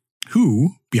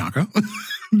 Who, Bianca,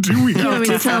 do we You want have me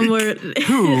to to tell them fight?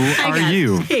 Who are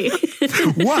you? Hey.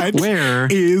 What Where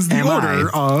is the am order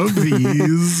of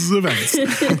these events?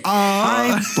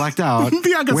 I blacked out.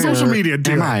 Bianca, Where social media,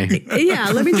 do am it. I?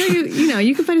 Yeah, let me tell you,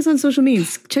 you can find us on social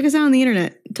medias. Check us out on the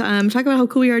internet. Talk about how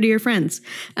cool we are to your friends.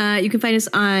 You can find us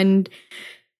on...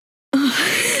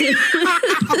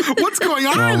 What's going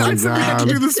on? Oh my I said we had to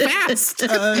God. do this fast.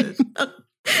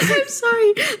 I'm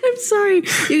sorry.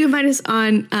 You can find us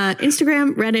on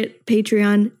Instagram, Reddit,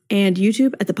 Patreon, and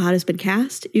YouTube at The Pod Has Been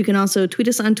Cast. You can also tweet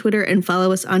us on Twitter and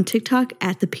follow us on TikTok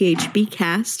at The PHB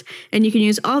Cast. And you can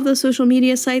use all of those social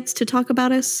media sites to talk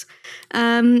about us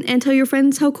and tell your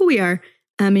friends how cool we are.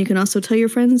 You can also tell your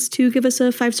friends to give us a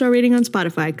 5-star rating on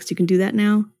Spotify because you can do that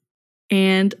now.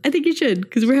 And I think you should,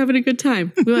 because we're having a good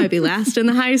time. We might be last in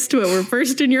the heist, but we're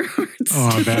first in your hearts.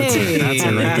 Oh, that's it. That's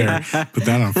it right there. Put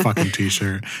that on a fucking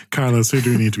t-shirt. Carlos, who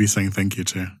do we need to be saying thank you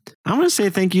to? I want to say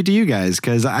thank you to you guys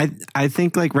because I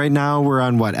think like right now we're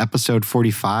on episode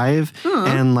 45,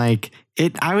 and like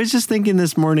I was just thinking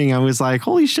this morning, I was like,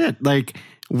 holy shit, like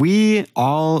we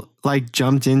all like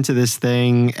jumped into this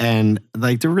thing and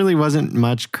like there really wasn't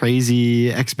much crazy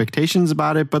expectations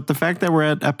about it, but the fact that we're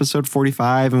at episode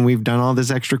 45 and we've done all this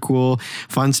extra cool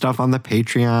fun stuff on the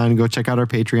Patreon, go check out our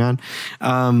Patreon.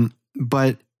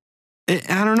 But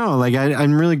I don't know, like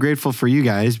I'm really grateful for you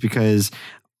guys because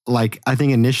like I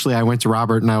think initially I went to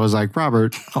Robert and I was like,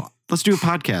 Robert, let's do a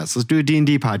podcast. Let's do a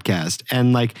D&D podcast.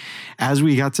 And like as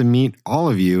we got to meet all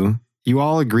of you, you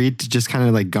all agreed to just kind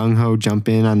of like gung-ho jump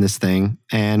in on this thing.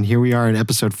 And here we are in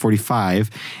episode 45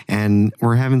 and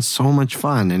we're having so much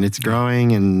fun and it's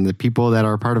growing and the people that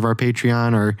are part of our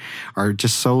Patreon are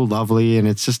just so lovely and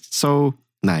it's just so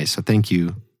nice. So thank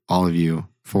you, all of you,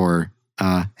 for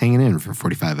hanging in for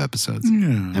 45 episodes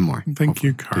and more. Thank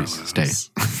you, Hopefully. Carlos.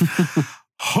 Please stay.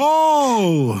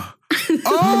 Ho!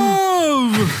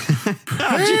 Of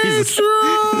Jesus.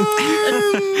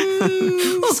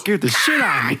 Scared the shit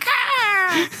out of me.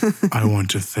 I want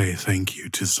to say thank you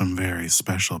to some very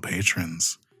special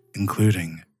patrons,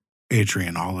 including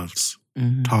Adrian Olives,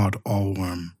 Todd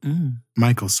Allworm,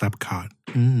 Michael Sepcott,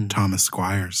 Thomas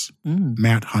Squires,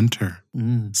 Matt Hunter,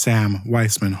 Sam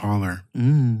Weissman Haller,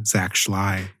 Zach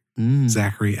Schley,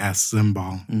 Zachary S.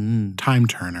 Zimbal, Time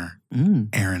Turner,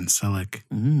 Aaron Sillick,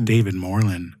 David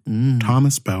Moreland,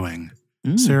 Thomas Boeing,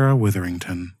 Sarah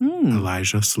Witherington,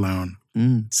 Elijah Sloan,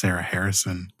 Sarah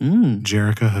Harrison,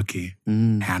 Jerica Hookie,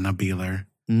 Hannah Beeler,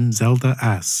 Zelda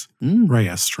S.,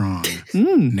 Rhea Strong,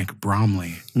 Nick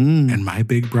Bromley, and my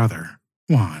big brother,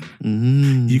 Juan.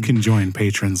 You can join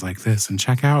patrons like this and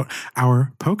check out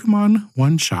our Pokemon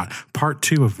One-Shot, part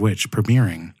 2 of which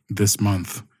premiering this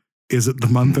month. Is it the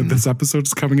month that this episode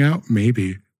is coming out?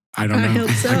 Maybe. I don't know. I hope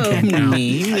so. I can't count.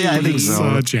 Yeah, I think It's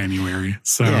so. January.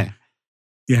 So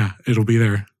yeah, it'll be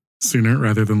there sooner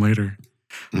rather than later.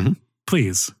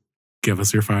 Please give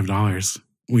us your $5.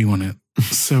 We want it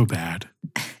so bad.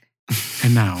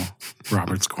 And now,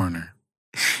 Robert's Corner.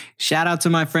 Shout out to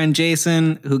my friend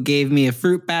Jason who gave me a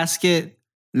fruit basket.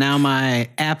 Now my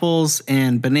apples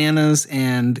and bananas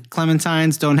and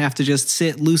clementines don't have to just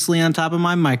sit loosely on top of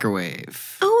my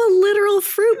microwave. Oh, a literal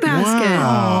fruit basket.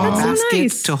 Wow. That's so Basket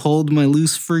nice. to hold my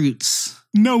loose fruits.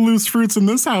 No loose fruits in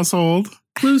this household.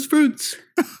 Loose fruits.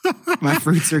 My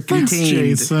fruits are Thanks, contained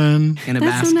Jason. in a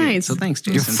That's so basket. nice. So thanks,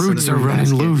 Jason. Your for fruits the are fruit running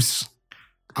basket. loose.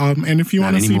 And if you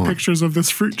Not want to see anymore. pictures of this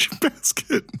fruit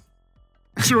basket,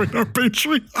 join our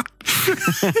Patreon.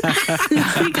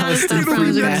 We got stuff It'll from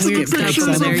be the next to weird the stuff pictures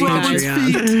on of there, you Robert's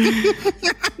guys.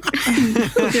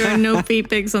 feet. There are no feet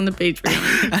pics on the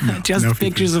Patreon. Just no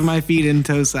pictures of my feet in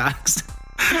toe socks.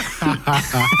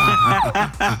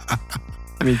 I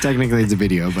mean, technically it's a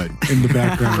video, but In the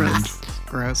background,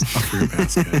 Gross. a fruit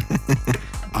basket.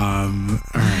 All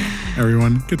right,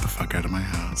 everyone, get the fuck out of my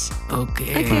house.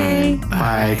 Okay. Okay.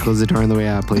 bye. Close the door on the way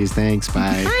out, please. Thanks.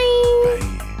 Bye. Bye.